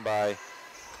this time by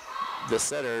the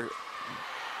setter.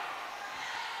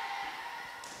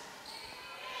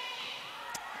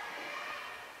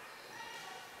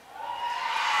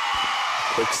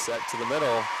 Quick set to the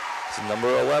middle. It's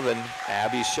number 11,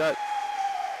 Abby Shutt,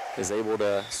 is able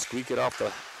to squeak it off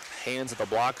the hands of the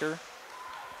blocker.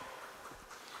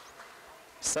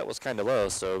 Set was kind of low,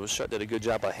 so Shutt did a good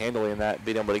job of handling that,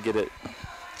 being able to get it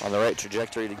on the right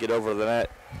trajectory to get over the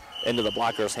net into the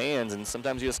blocker's hands, and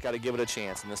sometimes you just got to give it a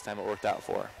chance, and this time it worked out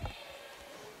for her.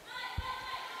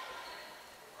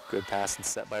 Good pass and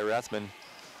set by Rathman.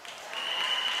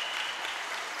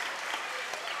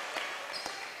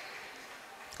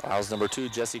 Allows number 2,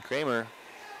 Jesse Kramer.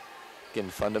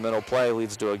 Again, fundamental play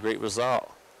leads to a great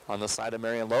result. On the side of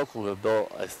Marion Local, who have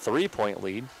built a 3-point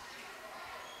lead.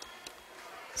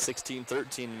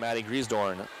 16-13, Maddie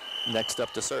Griesdorn next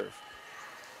up to serve.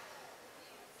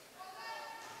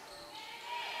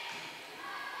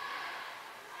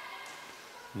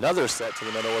 Another set to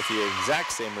the middle with the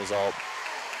exact same result.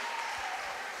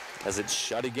 As it's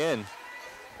shut again.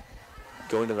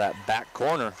 Going to that back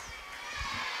corner.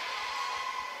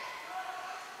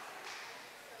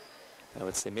 I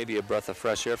would say maybe a breath of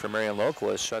fresh air for Marion Local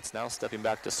as Shutt's now stepping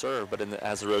back to serve, but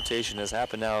as the rotation has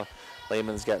happened now,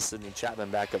 Lehman's got Sydney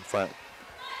Chapman back up front.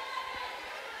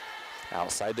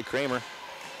 Outside to Kramer.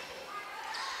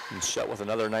 And Shutt with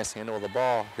another nice handle of the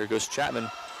ball. Here goes Chapman.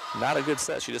 Not a good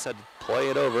set, she just had to play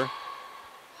it over.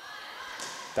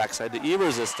 Backside to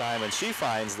Evers this time, and she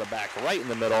finds the back right in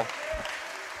the middle.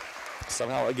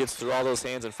 Somehow it gets through all those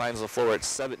hands and finds the floor. It's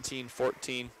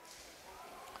 17-14,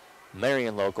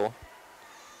 Marion Local.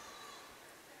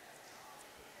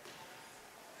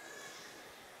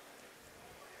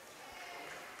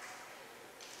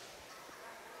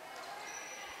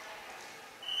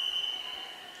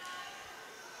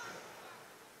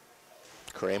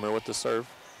 Kramer with the serve.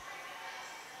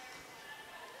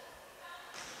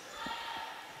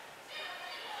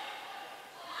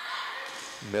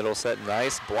 Middle set,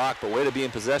 nice block, but way to be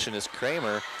in possession is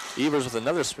Kramer. Evers with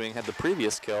another swing, had the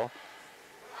previous kill.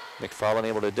 McFarland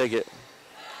able to dig it.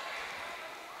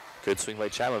 Good swing by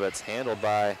Chapman, but it's handled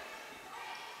by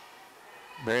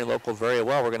Marion Local very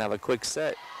well. We're going to have a quick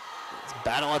set. It's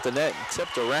battle at the net and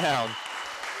tipped around.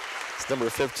 It's number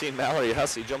 15, Mallory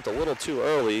Hussey, jumped a little too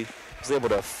early. Was able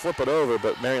to flip it over,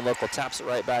 but Marion Local taps it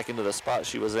right back into the spot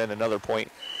she was in. Another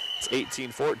point. It's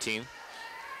 18-14.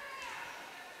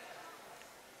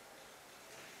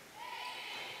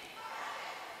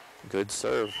 Good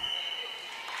serve.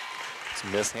 It's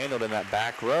mishandled in that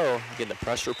back row. Getting the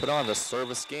pressure put on. The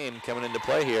service game coming into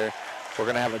play here. We're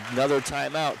going to have another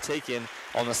timeout taken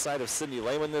on the side of Sydney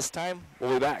Lehman this time.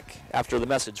 We'll be back after the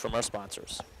message from our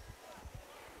sponsors.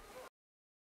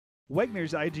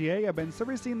 Wegner's IGA have been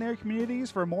servicing their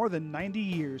communities for more than 90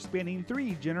 years, spanning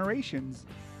 3 generations.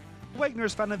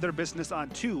 Wegner's founded their business on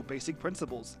 2 basic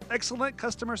principles: excellent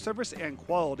customer service and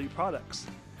quality products.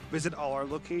 Visit all our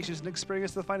locations and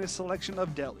experience the finest selection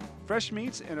of deli, fresh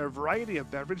meats, and a variety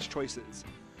of beverage choices.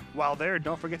 While there,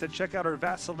 don't forget to check out our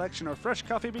vast selection of fresh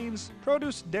coffee beans,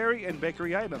 produce, dairy, and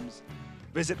bakery items.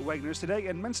 Visit Wegner's today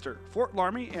in Minster, Fort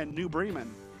Laramie, and New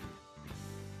Bremen.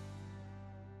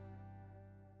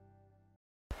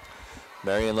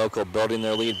 Marion Local building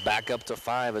their lead back up to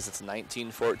 5 as it's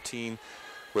 19-14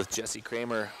 with Jesse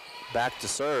Kramer back to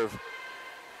serve.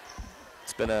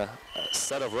 It's been a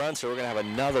set of runs, so we're going to have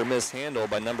another mishandle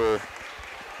by number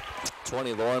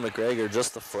 20, Lauren McGregor,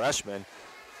 just the freshman,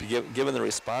 given the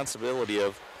responsibility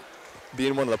of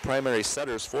being one of the primary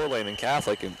setters for Lehman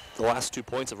Catholic, and the last 2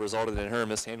 points have resulted in her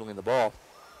mishandling the ball.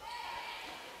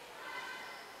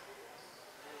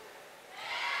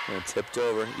 And tipped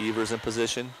over. Evers in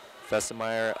position.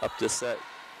 Fessenmeyer up to set.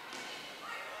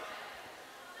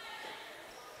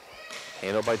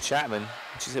 Handled by Chapman.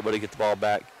 She's able to get the ball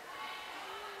back.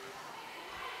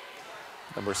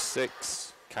 Number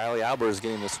 6, Kylie Albert is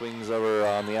getting the swings over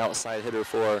on the outside hitter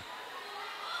for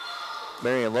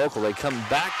Marion Local. They come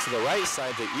back to the right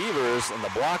side to Evers, and the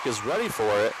block is ready for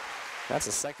it. That's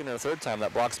the second or third time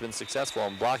that block's been successful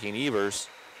in blocking Evers.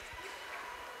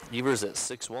 Evers at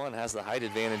 6'1" has the height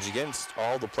advantage against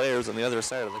all the players on the other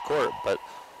side of the court, but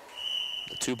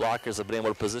the 2 blockers have been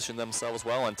able to position themselves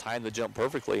well and time the jump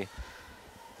perfectly.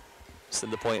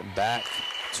 Send the point back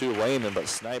to Lehman, but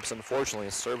Snipes unfortunately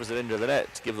serves it into the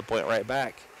net to give the point right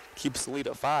back. Keeps the lead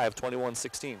at 5,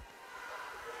 21-16.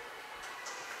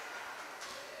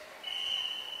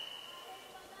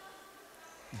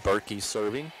 Berkey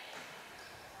serving.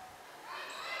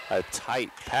 A tight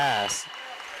pass.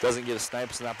 Doesn't give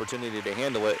Snipes an opportunity to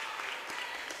handle it.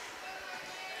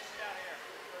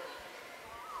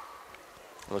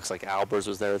 It looks like Albers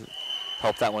was there to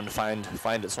help that one find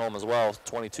its home as well.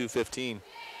 22-15.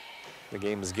 The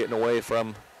game is getting away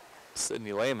from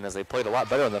Sydney Lehman as they played a lot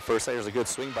better in the first set. Here's a good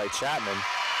swing by Chapman.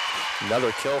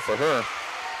 Another kill for her.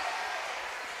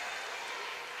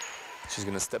 She's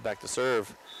going to step back to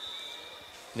serve.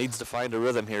 Needs to find a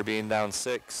rhythm here, being down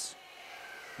 6.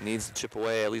 Needs to chip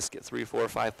away, at least get 3, 4,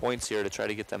 5 points here to try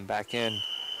to get them back in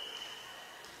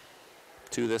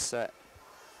to this set.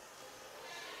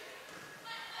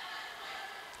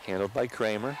 Handled by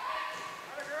Kramer.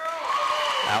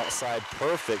 Outside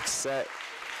perfect set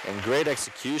and great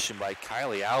execution by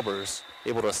Kylie Albers.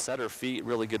 Able to set her feet,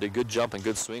 really good, a good jump and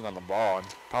good swing on the ball, and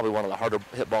probably one of the harder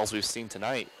hit balls we've seen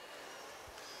tonight.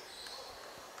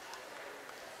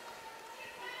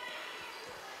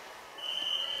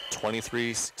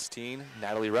 (23-16).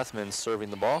 Natalie Rethman serving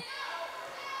the ball.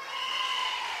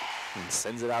 And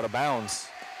sends it out of bounds.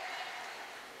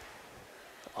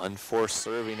 Unforced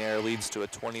serving error leads to a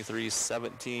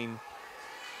 23-17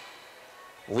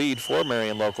 lead for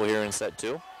Marion Local here in set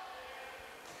 2.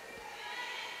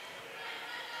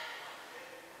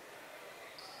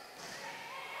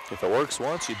 If it works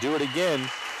once, you do it again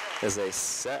as they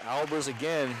set Albers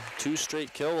again. 2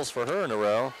 straight kills for her in a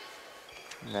row.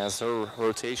 And as her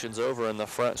rotation's over in the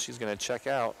front, she's going to check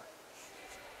out.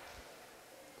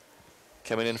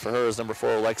 Coming in for her is number 4,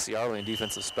 Alexi Arling,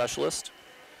 defensive specialist.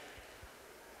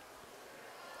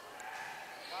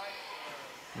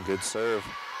 Good serve.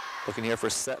 Looking here for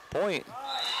set point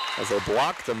as they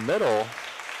block the middle.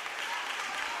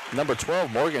 Number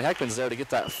 12, Morgan Heckman's there to get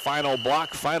that final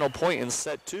block, final point in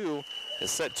set 2.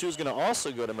 As set 2 is going to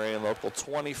also go to Marion Local,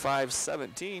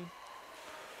 25-17.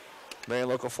 Marion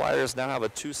Local Flyers now have a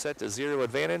 2-0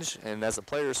 advantage, and as the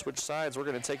players switch sides, we're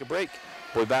going to take a break.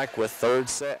 We'll be back with third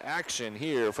set action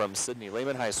here from Sydney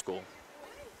Lehman High School.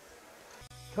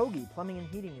 Kogi Plumbing and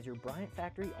Heating is your Bryant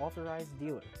Factory authorized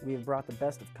dealer. We have brought the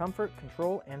best of comfort,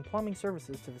 control, and plumbing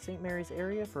services to the St. Mary's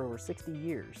area for over 60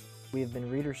 years. We have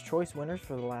been Reader's Choice winners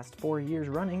for the last 4 years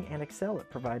running and excel at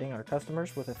providing our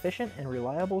customers with efficient and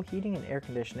reliable heating and air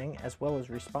conditioning, as well as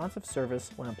responsive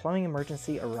service when a plumbing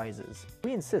emergency arises.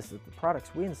 We insist that the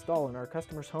products we install in our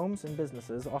customers' homes and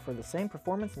businesses offer the same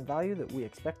performance and value that we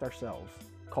expect ourselves.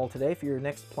 Call today for your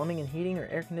next plumbing and heating or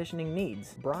air conditioning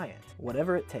needs. Bryant,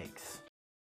 whatever it takes.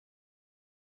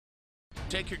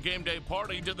 Take your game day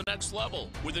party to the next level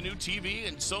with a new TV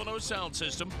and Sonos sound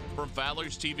system from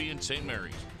Fowler's TV in St.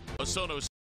 Mary's. A Sonos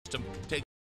system takes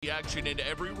the action into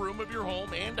every room of your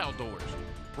home and outdoors.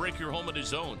 Break your home into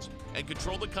zones and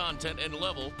control the content and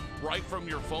level right from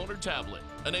your phone or tablet,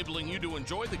 enabling you to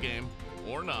enjoy the game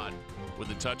or not with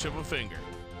the touch of a finger.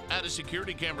 Add a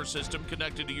security camera system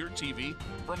connected to your TV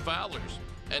from Fowler's,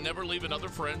 and never leave another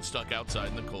friend stuck outside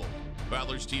in the cold.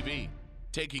 Fowler's TV,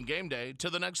 taking game day to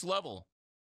the next level.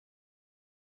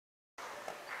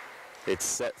 It's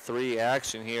set 3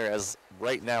 action here as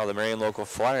right now the Marion Local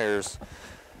Flyers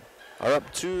are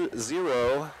up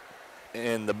 2-0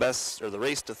 in the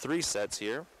race to 3 sets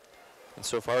here. And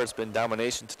so far it's been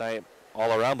domination tonight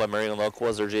all around by Marion Local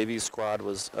as their JV squad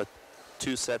was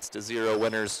 2-0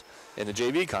 winners in the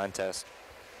JV contest.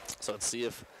 So let's see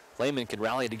if Lehman can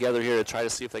rally together here to try to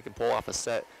see if they can pull off a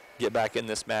set, get back in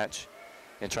this match.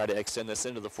 and try to extend this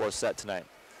into the fourth set tonight.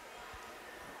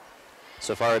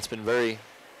 So far, it's been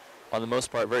on the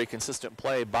most part, very consistent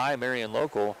play by Marion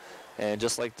Local. And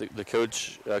just like the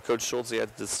coach, Coach Schultz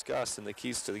had discussed in the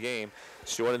keys to the game,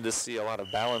 she wanted to see a lot of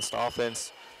balanced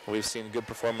offense. We've seen good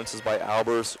performances by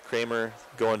Albers, Kramer,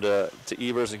 going to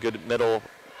Evers, and good middle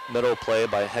play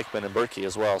by Heckman and Berkey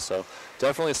as well. So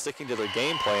definitely sticking to their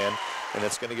game plan, and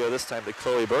it's going to go this time to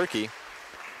Chloe Berkey,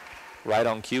 right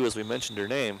on cue as we mentioned her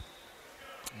name.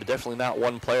 But definitely not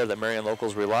one player that Marion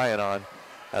Local's relying on.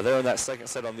 There in that second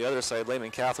set on the other side,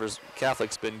 Lehman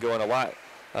Catholic's been going a lot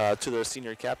to their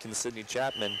senior captain, Sydney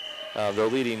Chapman, their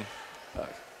leading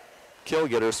kill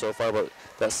getter so far. But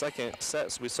that second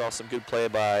set, we saw some good play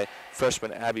by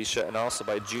freshman Abby Shutt and also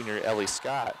by junior Ellie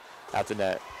Scott at the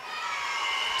net.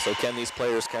 So can these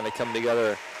players kind of come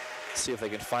together, see if they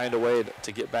can find a way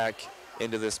to get back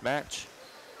into this match?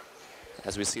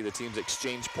 As we see the teams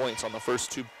exchange points on the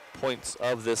first 2 points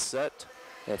of this set,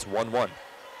 and it's 1-1.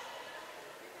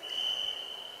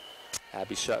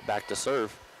 Abby Shutt back to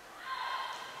serve.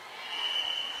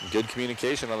 Good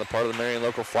communication on the part of the Marion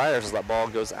Local Flyers as that ball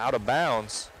goes out of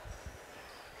bounds.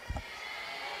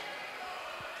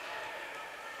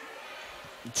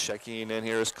 Checking in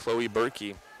here is Chloe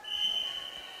Berkey.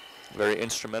 Very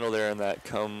instrumental there in that I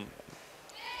don't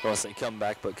want to say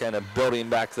comeback, but kind of building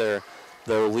back their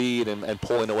lead and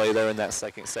pulling away there in that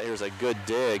second set. Here's a good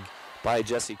dig by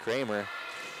Jessie Kramer.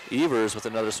 Evers with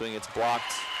another swing. It's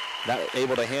blocked. Not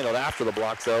able to handle it after the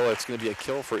block, though. It's going to be a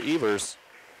kill for Evers.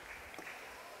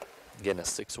 Again, a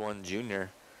 6'1" junior.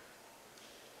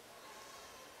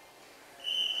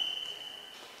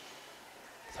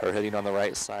 Her hitting on the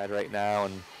right side right now,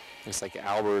 and looks like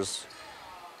Albers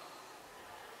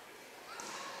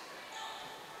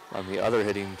on the other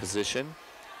hitting position.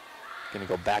 Going to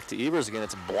go back to Evers again.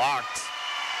 It's blocked.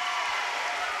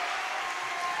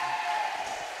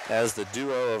 As the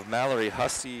duo of Mallory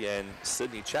Hussey and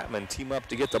Sydney Chapman team up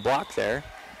to get the block there.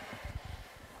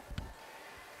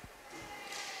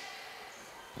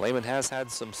 Lehman has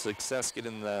had some success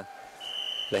getting the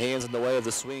hands in the way of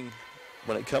the swing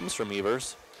when it comes from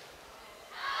Evers.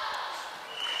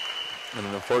 And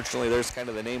unfortunately, there's kind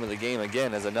of the name of the game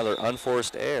again, as another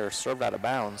unforced error served out of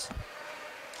bounds.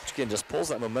 Which again just pulls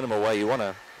that momentum away. You want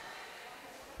to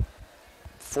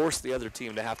force the other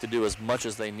team to have to do as much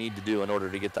as they need to do in order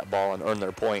to get that ball and earn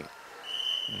their point.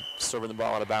 And serving the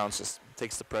ball out of bounds just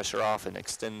takes the pressure off and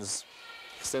extends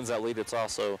that lead. It's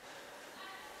also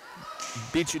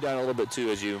beats you down a little bit too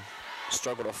as you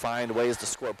struggle to find ways to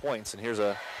score points. And here's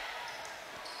a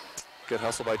good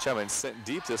hustle by Chapman. Sent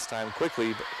deep this time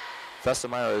quickly, but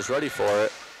Fessemeyer is ready for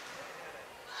it.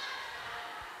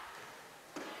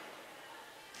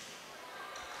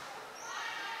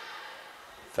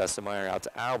 Fessemeyer out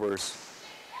to Albers.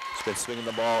 He's been swinging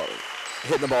the ball,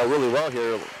 hitting the ball really well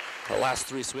here. The last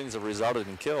 3 swings have resulted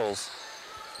in kills.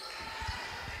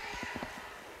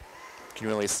 You can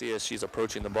really see as she's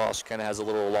approaching the ball, she kind of has a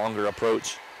little longer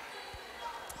approach.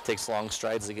 Takes long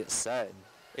strides to get set.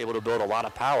 Able to build a lot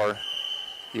of power.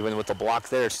 Even with the block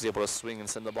there, she's able to swing and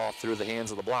send the ball through the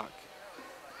hands of the block.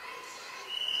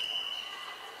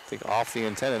 I think off the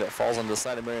intended, it falls on the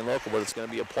side of Marion Local, but it's going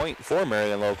to be a point for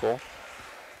Marion Local.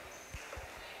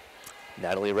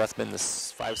 Natalie Rethman, the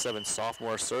 5'7"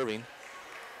 sophomore, serving.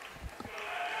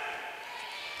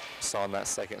 Saw in that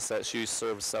second set, she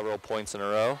served several points in a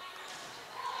row.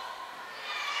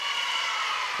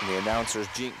 And the announcer's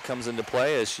jink comes into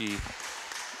play as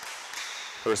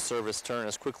her service turn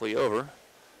is quickly over.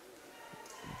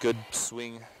 Good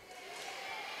swing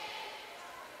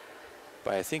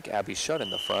by, I think, Abby Shutt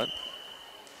in the front.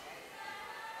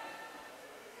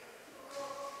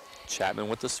 Chapman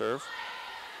with the serve.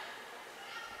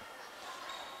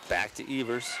 Back to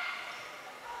Evers.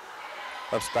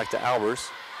 Ups back to Albers.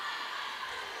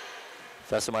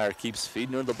 Fessemeyer keeps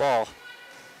feeding her the ball.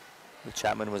 The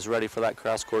Chapman was ready for that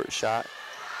cross-court shot.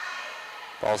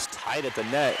 Ball's tight at the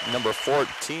net. Number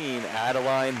 14,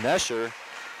 Adeline Nesher,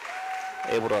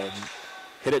 able to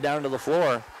hit it down to the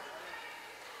floor.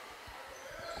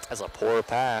 That's a poor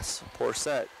pass, poor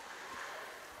set.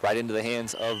 Right into the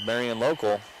hands of Marion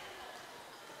Local.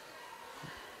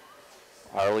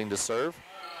 Arlene to serve.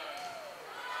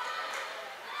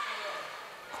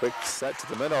 Quick set to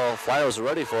the middle. Flyers are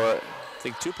ready for it. I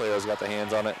think 2 players got the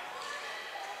hands on it.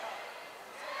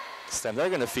 This time they're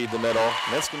going to feed the middle,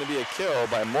 and that's going to be a kill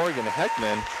by Morgan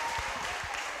Heckman.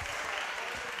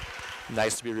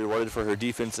 Nice to be rewarded for her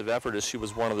defensive effort as she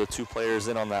was one of the 2 players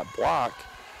in on that block.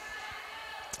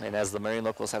 And as the Marion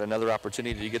Locals had another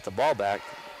opportunity to get the ball back,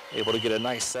 able to get a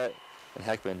nice set, and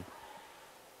Heckman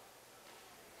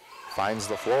finds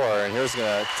the floor, and here's going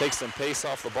to take some pace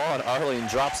off the ball, and Arlene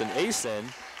drops an ace in.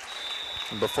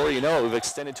 And before you know it, we've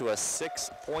extended to a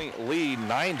 6-point lead,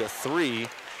 9-3.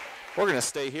 We're going to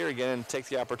stay here again and take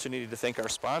the opportunity to thank our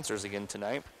sponsors again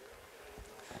tonight.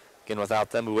 Again, without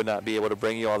them, we would not be able to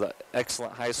bring you all the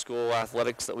excellent high school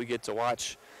athletics that we get to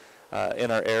watch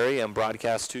in our area and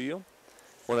broadcast to you.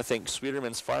 I want to thank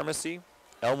Sweeterman's Pharmacy,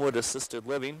 Elmwood Assisted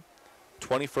Living,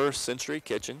 21st Century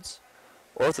Kitchens,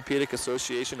 Orthopedic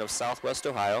Association of Southwest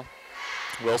Ohio,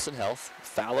 Wilson Health,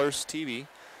 Fowler's TV,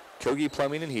 Kogi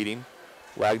Plumbing and Heating,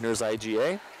 Wagner's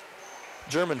IGA,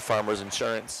 German Farmers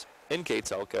Insurance,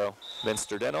 NKTelco,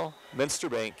 Minster Dental, Minster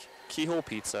Bank, Keyhole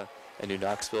Pizza, and New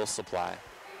Knoxville Supply.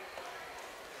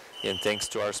 And thanks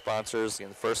to our sponsors, the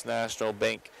First National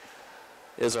Bank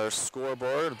is our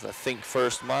scoreboard, the Think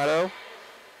First motto.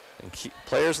 And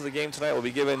players of the game tonight will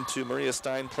be given to Maria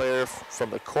Stein, player from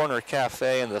the Corner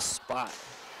Cafe, and the spot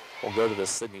will go to the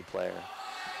Sydney player.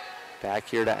 Back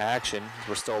here to action.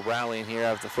 We're still rallying here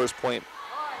after the first point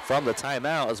from the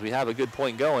timeout as we have a good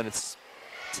point going. It's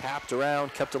tapped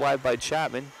around, kept alive by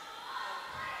Chapman.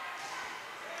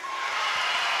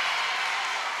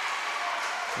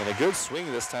 And a good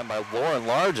swing this time by Lauren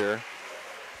Larger.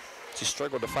 She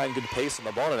struggled to find good pace on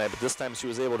the ball tonight, but this time she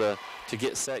was able to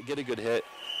get set, get a good hit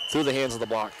through the hands of the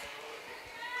block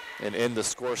and end the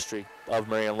score streak of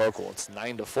Marion Local. It's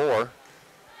 9-4.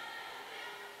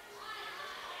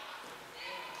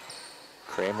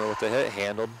 Kramer with the hit,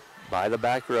 handled by the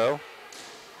back row.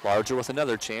 Larger with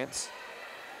another chance.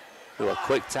 Do a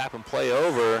quick tap and play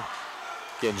over.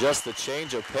 Again, just the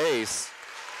change of pace.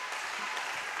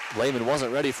 Lehman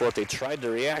wasn't ready for it. They tried to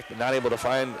react, but not able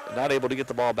to get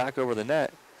the ball back over the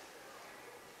net.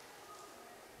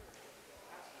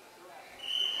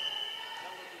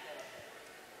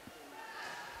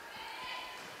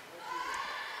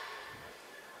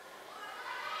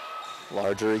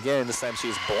 Larger again. This time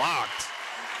she's blocked.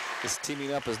 Is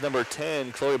teaming up as number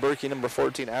 10, Chloe Berkey, number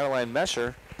 14, Adeline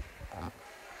Mesher.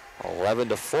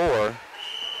 11-4.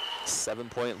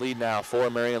 7-point lead now for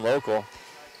Marion Local.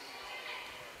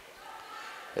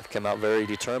 They've come out very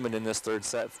determined in this third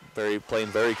set, playing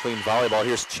very clean volleyball.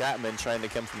 Here's Chapman trying to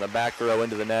come from the back row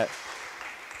into the net.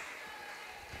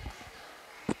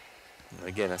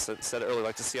 Again, I said it earlier, I'd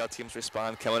like to see how teams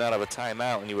respond coming out of a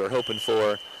timeout, and you were hoping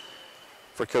for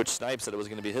Coach Snipes that it was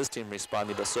going to be his team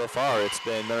responding, but so far it's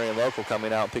been Marion Local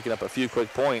coming out and picking up a few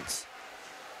quick points.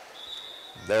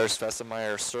 There's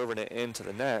Fessenmeyer serving it into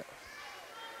the net.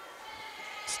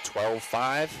 It's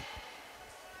 12-5.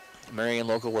 Marion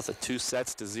Local with a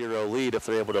 2-0 lead. If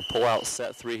they're able to pull out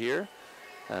set 3 here,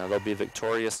 they'll be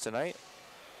victorious tonight.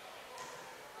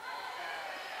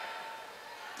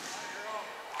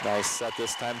 Nice set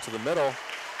this time to the middle.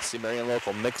 See Marion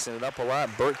Local mixing it up a lot.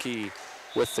 Berkey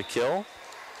with the kill.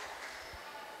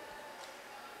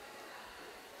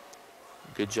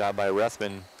 Good job by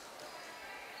Rethman.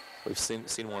 We've seen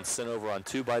one sent over on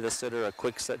 2 by the sitter. A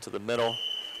quick set to the middle.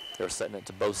 They're setting it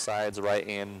to both sides, right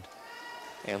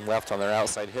and left on their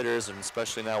outside hitters, and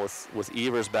especially now with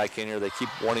Evers back in here, they keep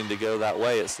wanting to go that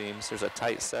way, it seems. There's a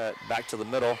tight set back to the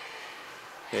middle.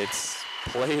 It's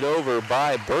played over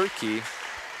by Berkey.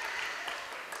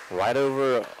 Right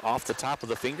over off the top of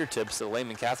the fingertips of the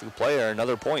Lehman Catholic player.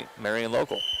 Another point, Marion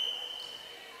Local.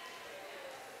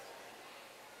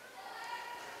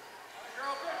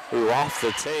 Ooh, off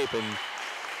the tape, and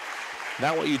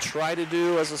not what you try to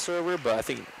do as a server, but I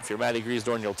think if you're Maddie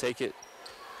Griesdorn, you'll take it.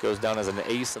 Goes down as an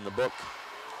ace in the book.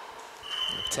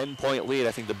 A 10-point lead,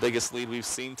 I think the biggest lead we've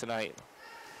seen tonight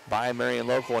by Marion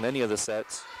Local in any of the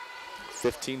sets.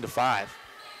 15-5.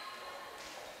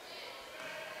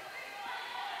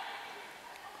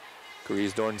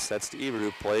 Griesdorn sets to Eber,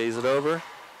 who plays it over.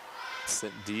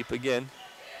 Sent deep again.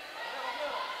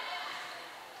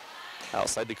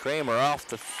 Outside to Kramer, off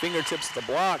the fingertips of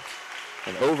the block,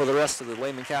 and over the rest of the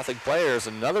Lehman Catholic players.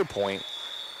 Another point.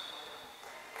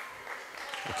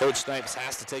 And Coach Snipes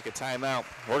has to take a timeout.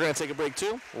 We're going to take a break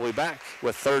too. We'll be back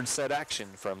with third set action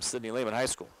from Sidney Lehman High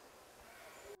School.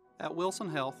 At Wilson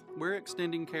Health, we're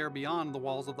extending care beyond the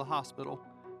walls of the hospital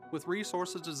with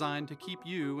resources designed to keep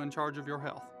you in charge of your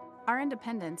health. Our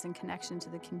independence and connection to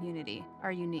the community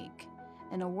are unique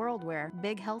in a world where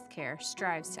big healthcare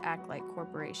strives to act like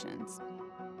corporations.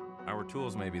 Our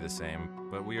tools may be the same,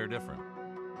 but we are different.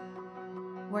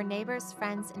 We're neighbors,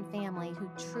 friends, and family who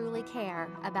truly care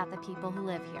about the people who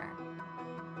live here.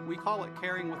 We call it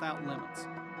caring without limits,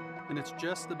 and it's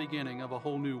just the beginning of a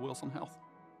whole new Wilson Health.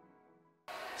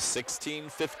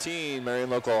 16-15, Marion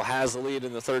Local has the lead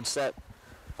in the third set.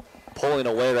 Pulling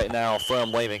away right now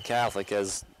from Lehman Catholic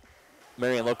as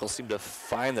Marion Local seem to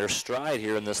find their stride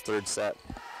here in this third set.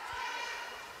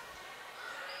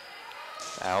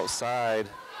 Outside.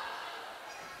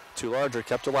 Too larger,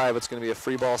 kept alive. It's going to be a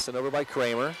free ball sent over by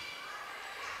Kramer.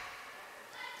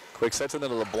 Quick set to the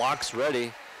middle. The block's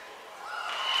ready.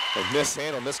 A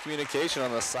mishandle, miscommunication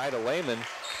on the side of Lehman.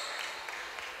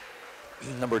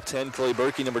 Number 10, Chloe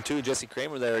Berkey. Number 2, Jesse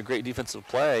Kramer there. A great defensive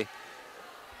play.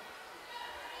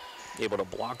 Able to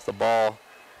block the ball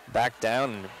back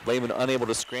down, and Lehman unable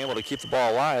to scramble to keep the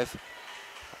ball alive.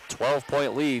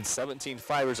 12-point lead,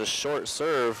 17-5. There's a short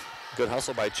serve. Good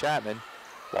hustle by Chapman.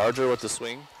 Larger with the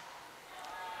swing.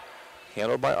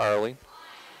 Handled by Arley.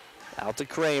 Out to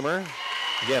Kramer.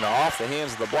 Again, off the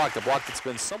hands of the block that's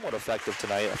been somewhat effective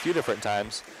tonight a few different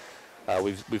times.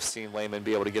 We've seen Lehman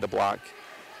be able to get a block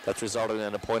that's resulted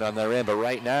in a point on their end, but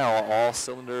right now all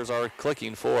cylinders are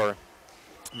clicking for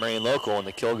Marion Local, and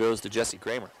the kill goes to Jesse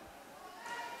Kramer.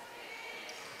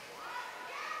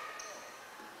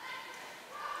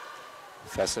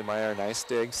 Fessenmeyer, nice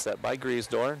dig, set by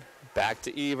Griesdorn. Back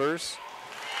to Evers.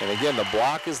 And again, the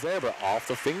block is there, but off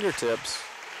the fingertips.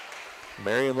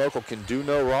 Marion Local can do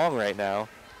no wrong right now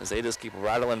as they just keep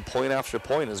rattling point after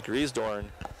point as Griesdorn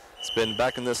has been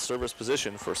back in this service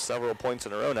position for several points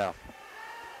in a row now.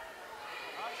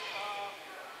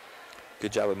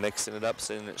 Good job of mixing it up,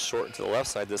 sending it short to the left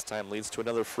side this time. Leads to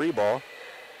another free ball.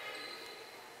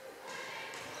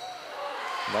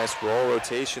 Nice roll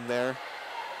rotation there.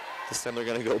 This time they're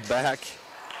going to go back.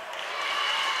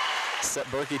 Set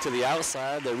Berkey to the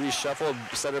outside. They reshuffled,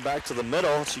 set her back to the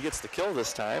middle. She gets the kill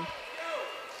this time.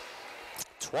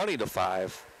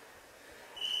 20-5.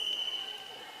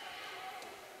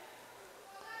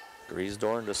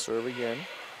 Griesdorn to serve again.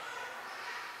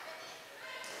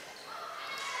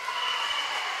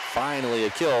 Finally a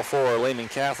kill for Lehman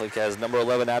Catholic as number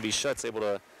 11 Abby Schutt's able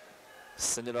to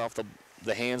send it off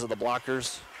the hands of the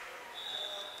blockers.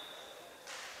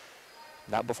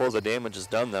 Not before the damage is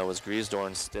done though, as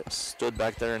Griesdorn stood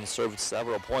back there and served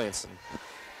several points. And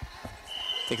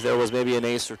I think there was maybe an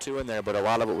ace or two in there, but a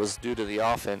lot of it was due to the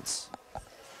offense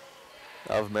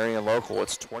of Marion Local.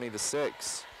 It's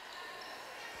 20-6.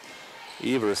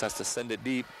 Evers has to send it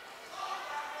deep.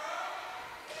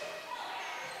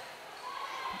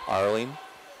 Arling,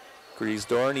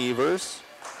 Griesdorn, Evers,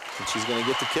 and she's going to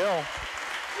get the kill.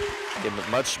 Again,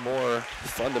 much more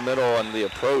fundamental on the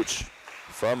approach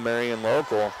from Marion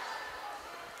Local. A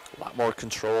lot more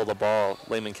control of the ball.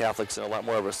 Lehman Catholic's in a lot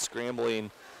more of a scrambling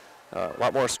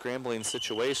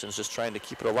situations, just trying to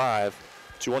keep it alive.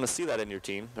 But you want to see that in your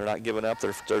team. They're not giving up.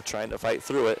 They're trying to fight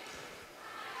through it.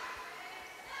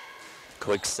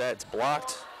 Quick set, it's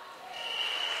blocked.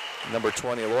 Number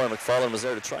 20, Laura McFarland, was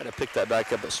there to try to pick that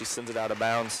back up, but she sends it out of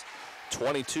bounds.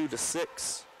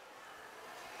 22-6.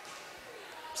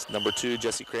 Number 2,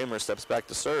 Jesse Kramer, steps back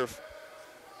to serve.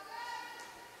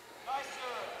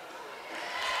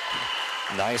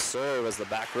 Nice serve as the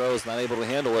back row is not able to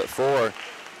handle it for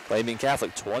Lehman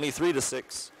Catholic.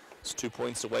 23-6. It's 2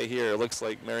 points away here. It looks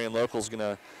like Marion Local's going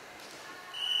to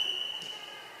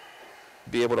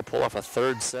be able to pull off a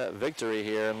third set victory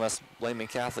here unless Lehman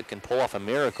Catholic can pull off a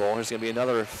miracle. There's going to be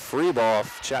another free ball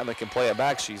if Chapman can play it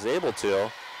back. She's able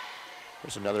to.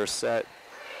 There's another set.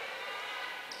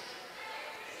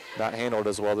 Not handled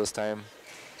as well this time.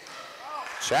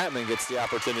 Chapman gets the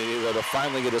opportunity to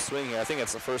finally get a swing here. I think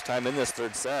it's the first time in this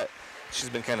third set. She's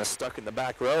been kind of stuck in the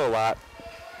back row a lot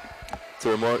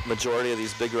through a majority of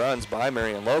these big runs by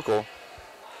Marion Local.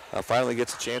 Finally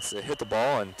gets a chance to hit the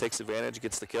ball and takes advantage,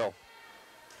 gets the kill.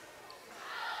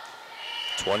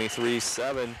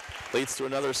 23-7 leads to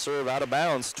another serve out of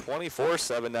bounds.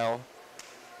 24-7 now.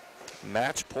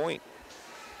 Match point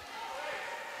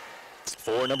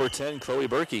for number 10, Chloe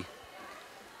Berkey.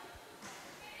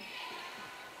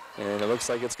 And it looks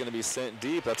like it's going to be sent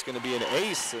deep. That's going to be an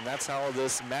ace, and that's how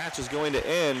this match is going to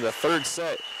end. The third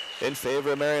set in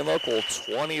favor of Marion Local,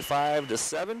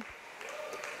 25-7.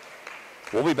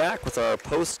 We'll be back with our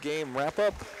post-game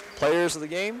wrap-up, players of the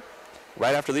game,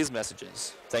 right after these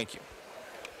messages. Thank you.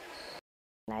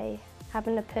 I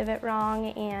happened to pivot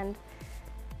wrong and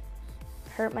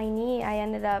hurt my knee. I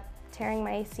ended up tearing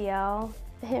my ACL.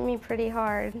 It hit me pretty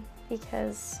hard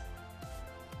because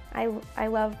I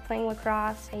love playing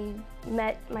lacrosse. I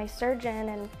met my surgeon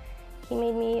and he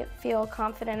made me feel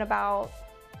confident about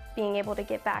being able to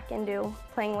get back into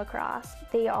playing lacrosse.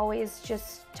 They always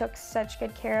just took such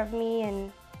good care of me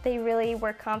and they really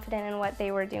were confident in what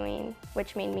they were doing,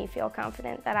 which made me feel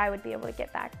confident that I would be able to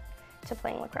get back to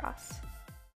playing lacrosse.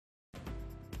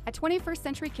 At 21st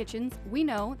Century Kitchens, we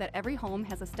know that every home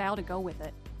has a style to go with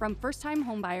it. From first-time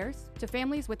homebuyers, to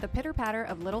families with the pitter-patter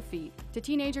of little feet, to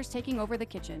teenagers taking over the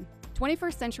kitchen,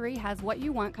 21st Century has what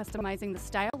you want, customizing the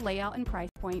style, layout, and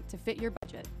price point to fit your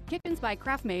budget. Kitchens by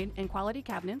Craftmade and quality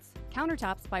cabinets.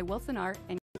 Countertops by Wilson Art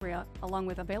and Gabriel, along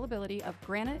with availability of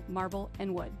granite, marble,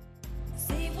 and wood.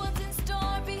 See what's in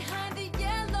store behind the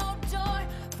yellow door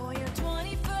for your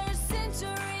 21st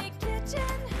century kitchen.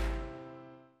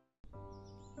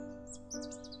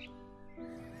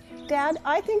 Dad,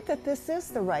 I think that this is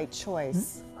the right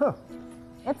choice. Huh.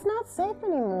 It's not safe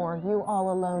anymore, you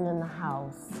all alone in the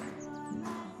house.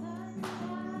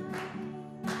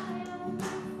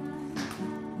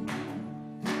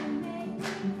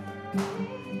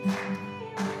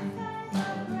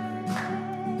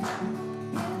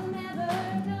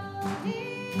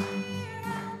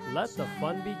 Let the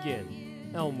fun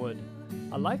begin. Elmwood,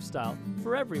 a lifestyle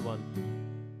for everyone.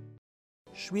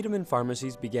 Schwiedemann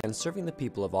Pharmacies began serving the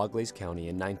people of Auglaize County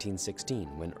in 1916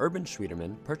 when Urban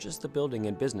Schwiedemann purchased the building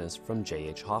and business from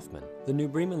J.H. Hoffman. The New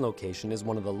Bremen location is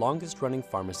one of the longest-running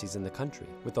pharmacies in the country,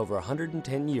 with over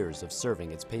 110 years of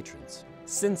serving its patrons.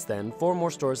 Since then, 4 more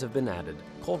stores have been added: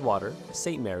 Coldwater,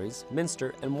 St. Mary's,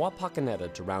 Minster, and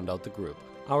Wapakoneta to round out the group.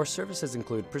 Our services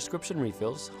include prescription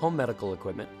refills, home medical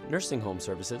equipment, nursing home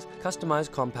services,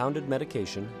 customized compounded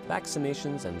medication,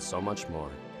 vaccinations, and so much more.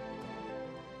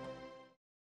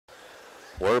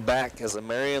 We're back as the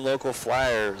Marion local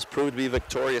Flyers proved to be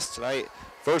victorious tonight.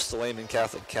 First, the Lehman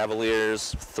Catholic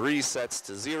Cavaliers,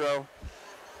 3-0.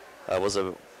 Was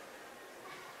a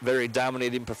very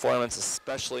dominating performance,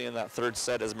 especially in that third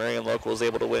set, as Marion local was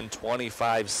able to win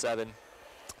 25-7.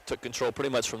 Took control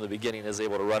pretty much from the beginning, is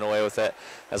able to run away with it.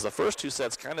 As the first 2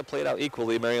 sets kind of played out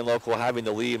equally, Marion local having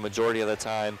the lead majority of the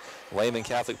time. Lehman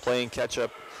Catholic playing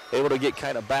catch-up, able to get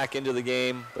kind of back into the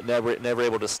game, but never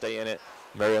able to stay in it.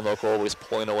 Marion local always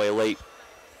pulling away late,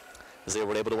 as they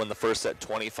were able to win the first set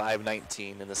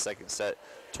 25-19, and the second set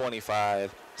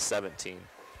 25-17.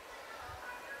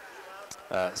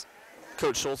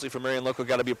 Coach Schulze from Marion local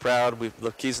got to be proud.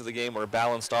 The keys of the game were a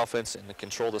balanced offense and to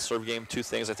control the serve game. 2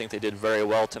 things I think they did very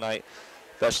well tonight.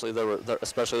 Especially there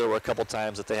were a couple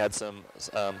times that they had some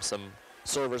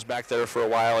servers back there for a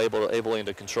while, able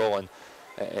to control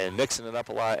and mixing it up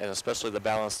a lot, and especially the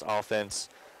balanced offense.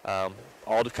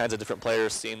 All kinds of different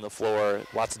players seeing the floor,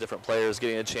 lots of different players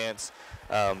getting a chance,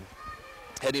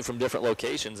 heading from different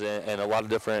locations, and a lot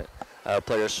of different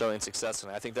players showing success.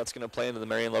 And I think that's going to play into the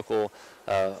Marion local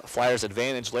Flyers'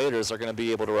 advantage later, as they're going to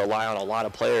be able to rely on a lot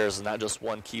of players and not just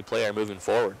one key player moving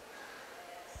forward.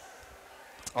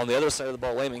 On the other side of the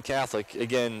ball, Lehman Catholic,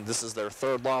 again, this is their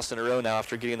 3rd loss in a row now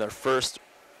after getting their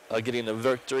getting a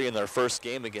victory in their first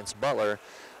game against Butler.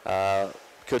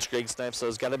 Coach Greg Snipes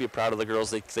has got to be proud of the girls.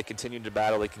 They continue to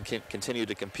battle. They can continue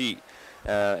to compete.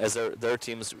 As their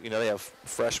teams, they have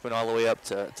freshmen all the way up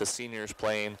to seniors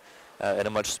playing in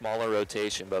a much smaller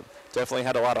rotation, but definitely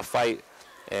had a lot of fight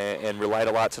and relied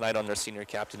a lot tonight on their senior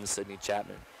captain, Sydney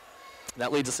Chapman. And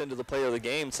that leads us into the player of the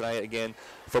game tonight, again,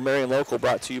 for Marion local,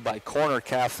 brought to you by Corner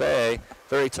Cafe.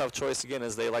 Very tough choice, again,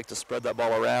 as they like to spread that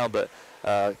ball around, but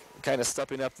kind of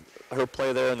stepping up her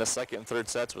play there in the second and third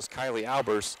sets was Kylie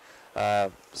Albers.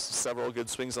 Several good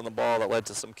swings on the ball that led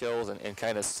to some kills and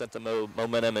kind of sent the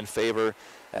momentum in favor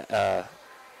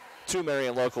to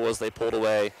Marion local as they pulled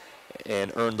away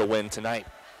and earned the win tonight.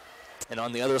 And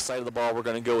on the other side of the ball, we're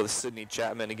going to go with Sydney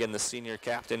Chapman, again, the senior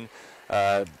captain.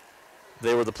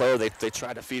 They were the player. They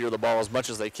tried to feed her the ball as much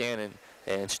as they can,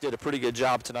 and she did a pretty good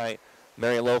job tonight.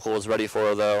 Marion local was ready for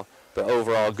her, though. But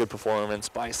overall, good performance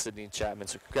by Sydney Chapman.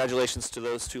 So congratulations to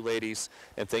those 2 ladies,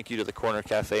 and thank you to the Corner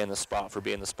Cafe and the Spot for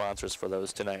being the sponsors for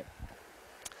those tonight.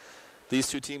 These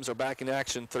 2 teams are back in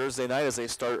action Thursday night as they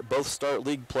both start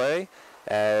league play,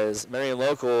 as Marion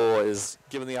local is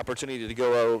given the opportunity to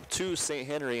go to St.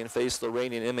 Henry and face the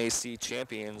reigning MAC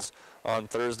champions on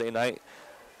Thursday night.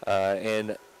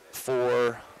 And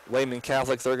for Lehman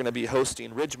Catholic, they're going to be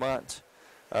hosting Ridgemont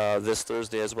this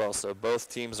Thursday as well. So both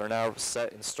teams are now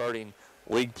set in starting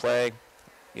league play.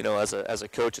 As a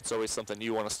coach, it's always something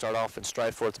you want to start off and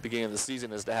strive for at the beginning of the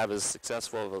season, is to have as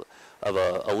successful of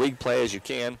a league play as you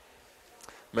can.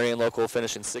 Marion local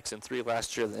finishing 6-3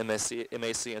 last year in the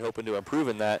MAC and hoping to improve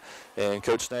in that. And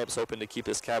Coach Snipes hoping to keep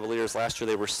his Cavaliers. Last year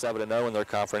they were 7-0 in their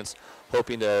conference,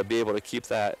 hoping to be able to keep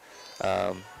that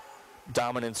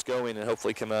dominance going and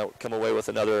hopefully come away with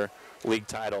another league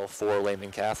title for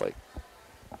Lehman Catholic.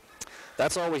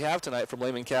 That's all we have tonight from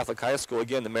Lehman Catholic High School.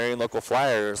 Again, the Marion local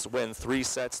Flyers win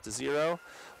 3-0.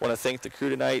 Want to thank the crew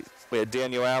tonight. We had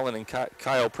Daniel Allen and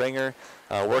Kyle Pranger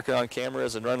working on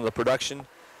cameras and running the production.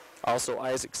 Also,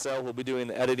 Isaac Sell will be doing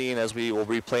the editing as we will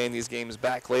be playing these games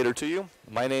back later to you.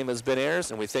 My name is Ben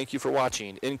Ayers, and we thank you for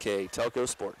watching NKTelco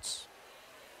Sports.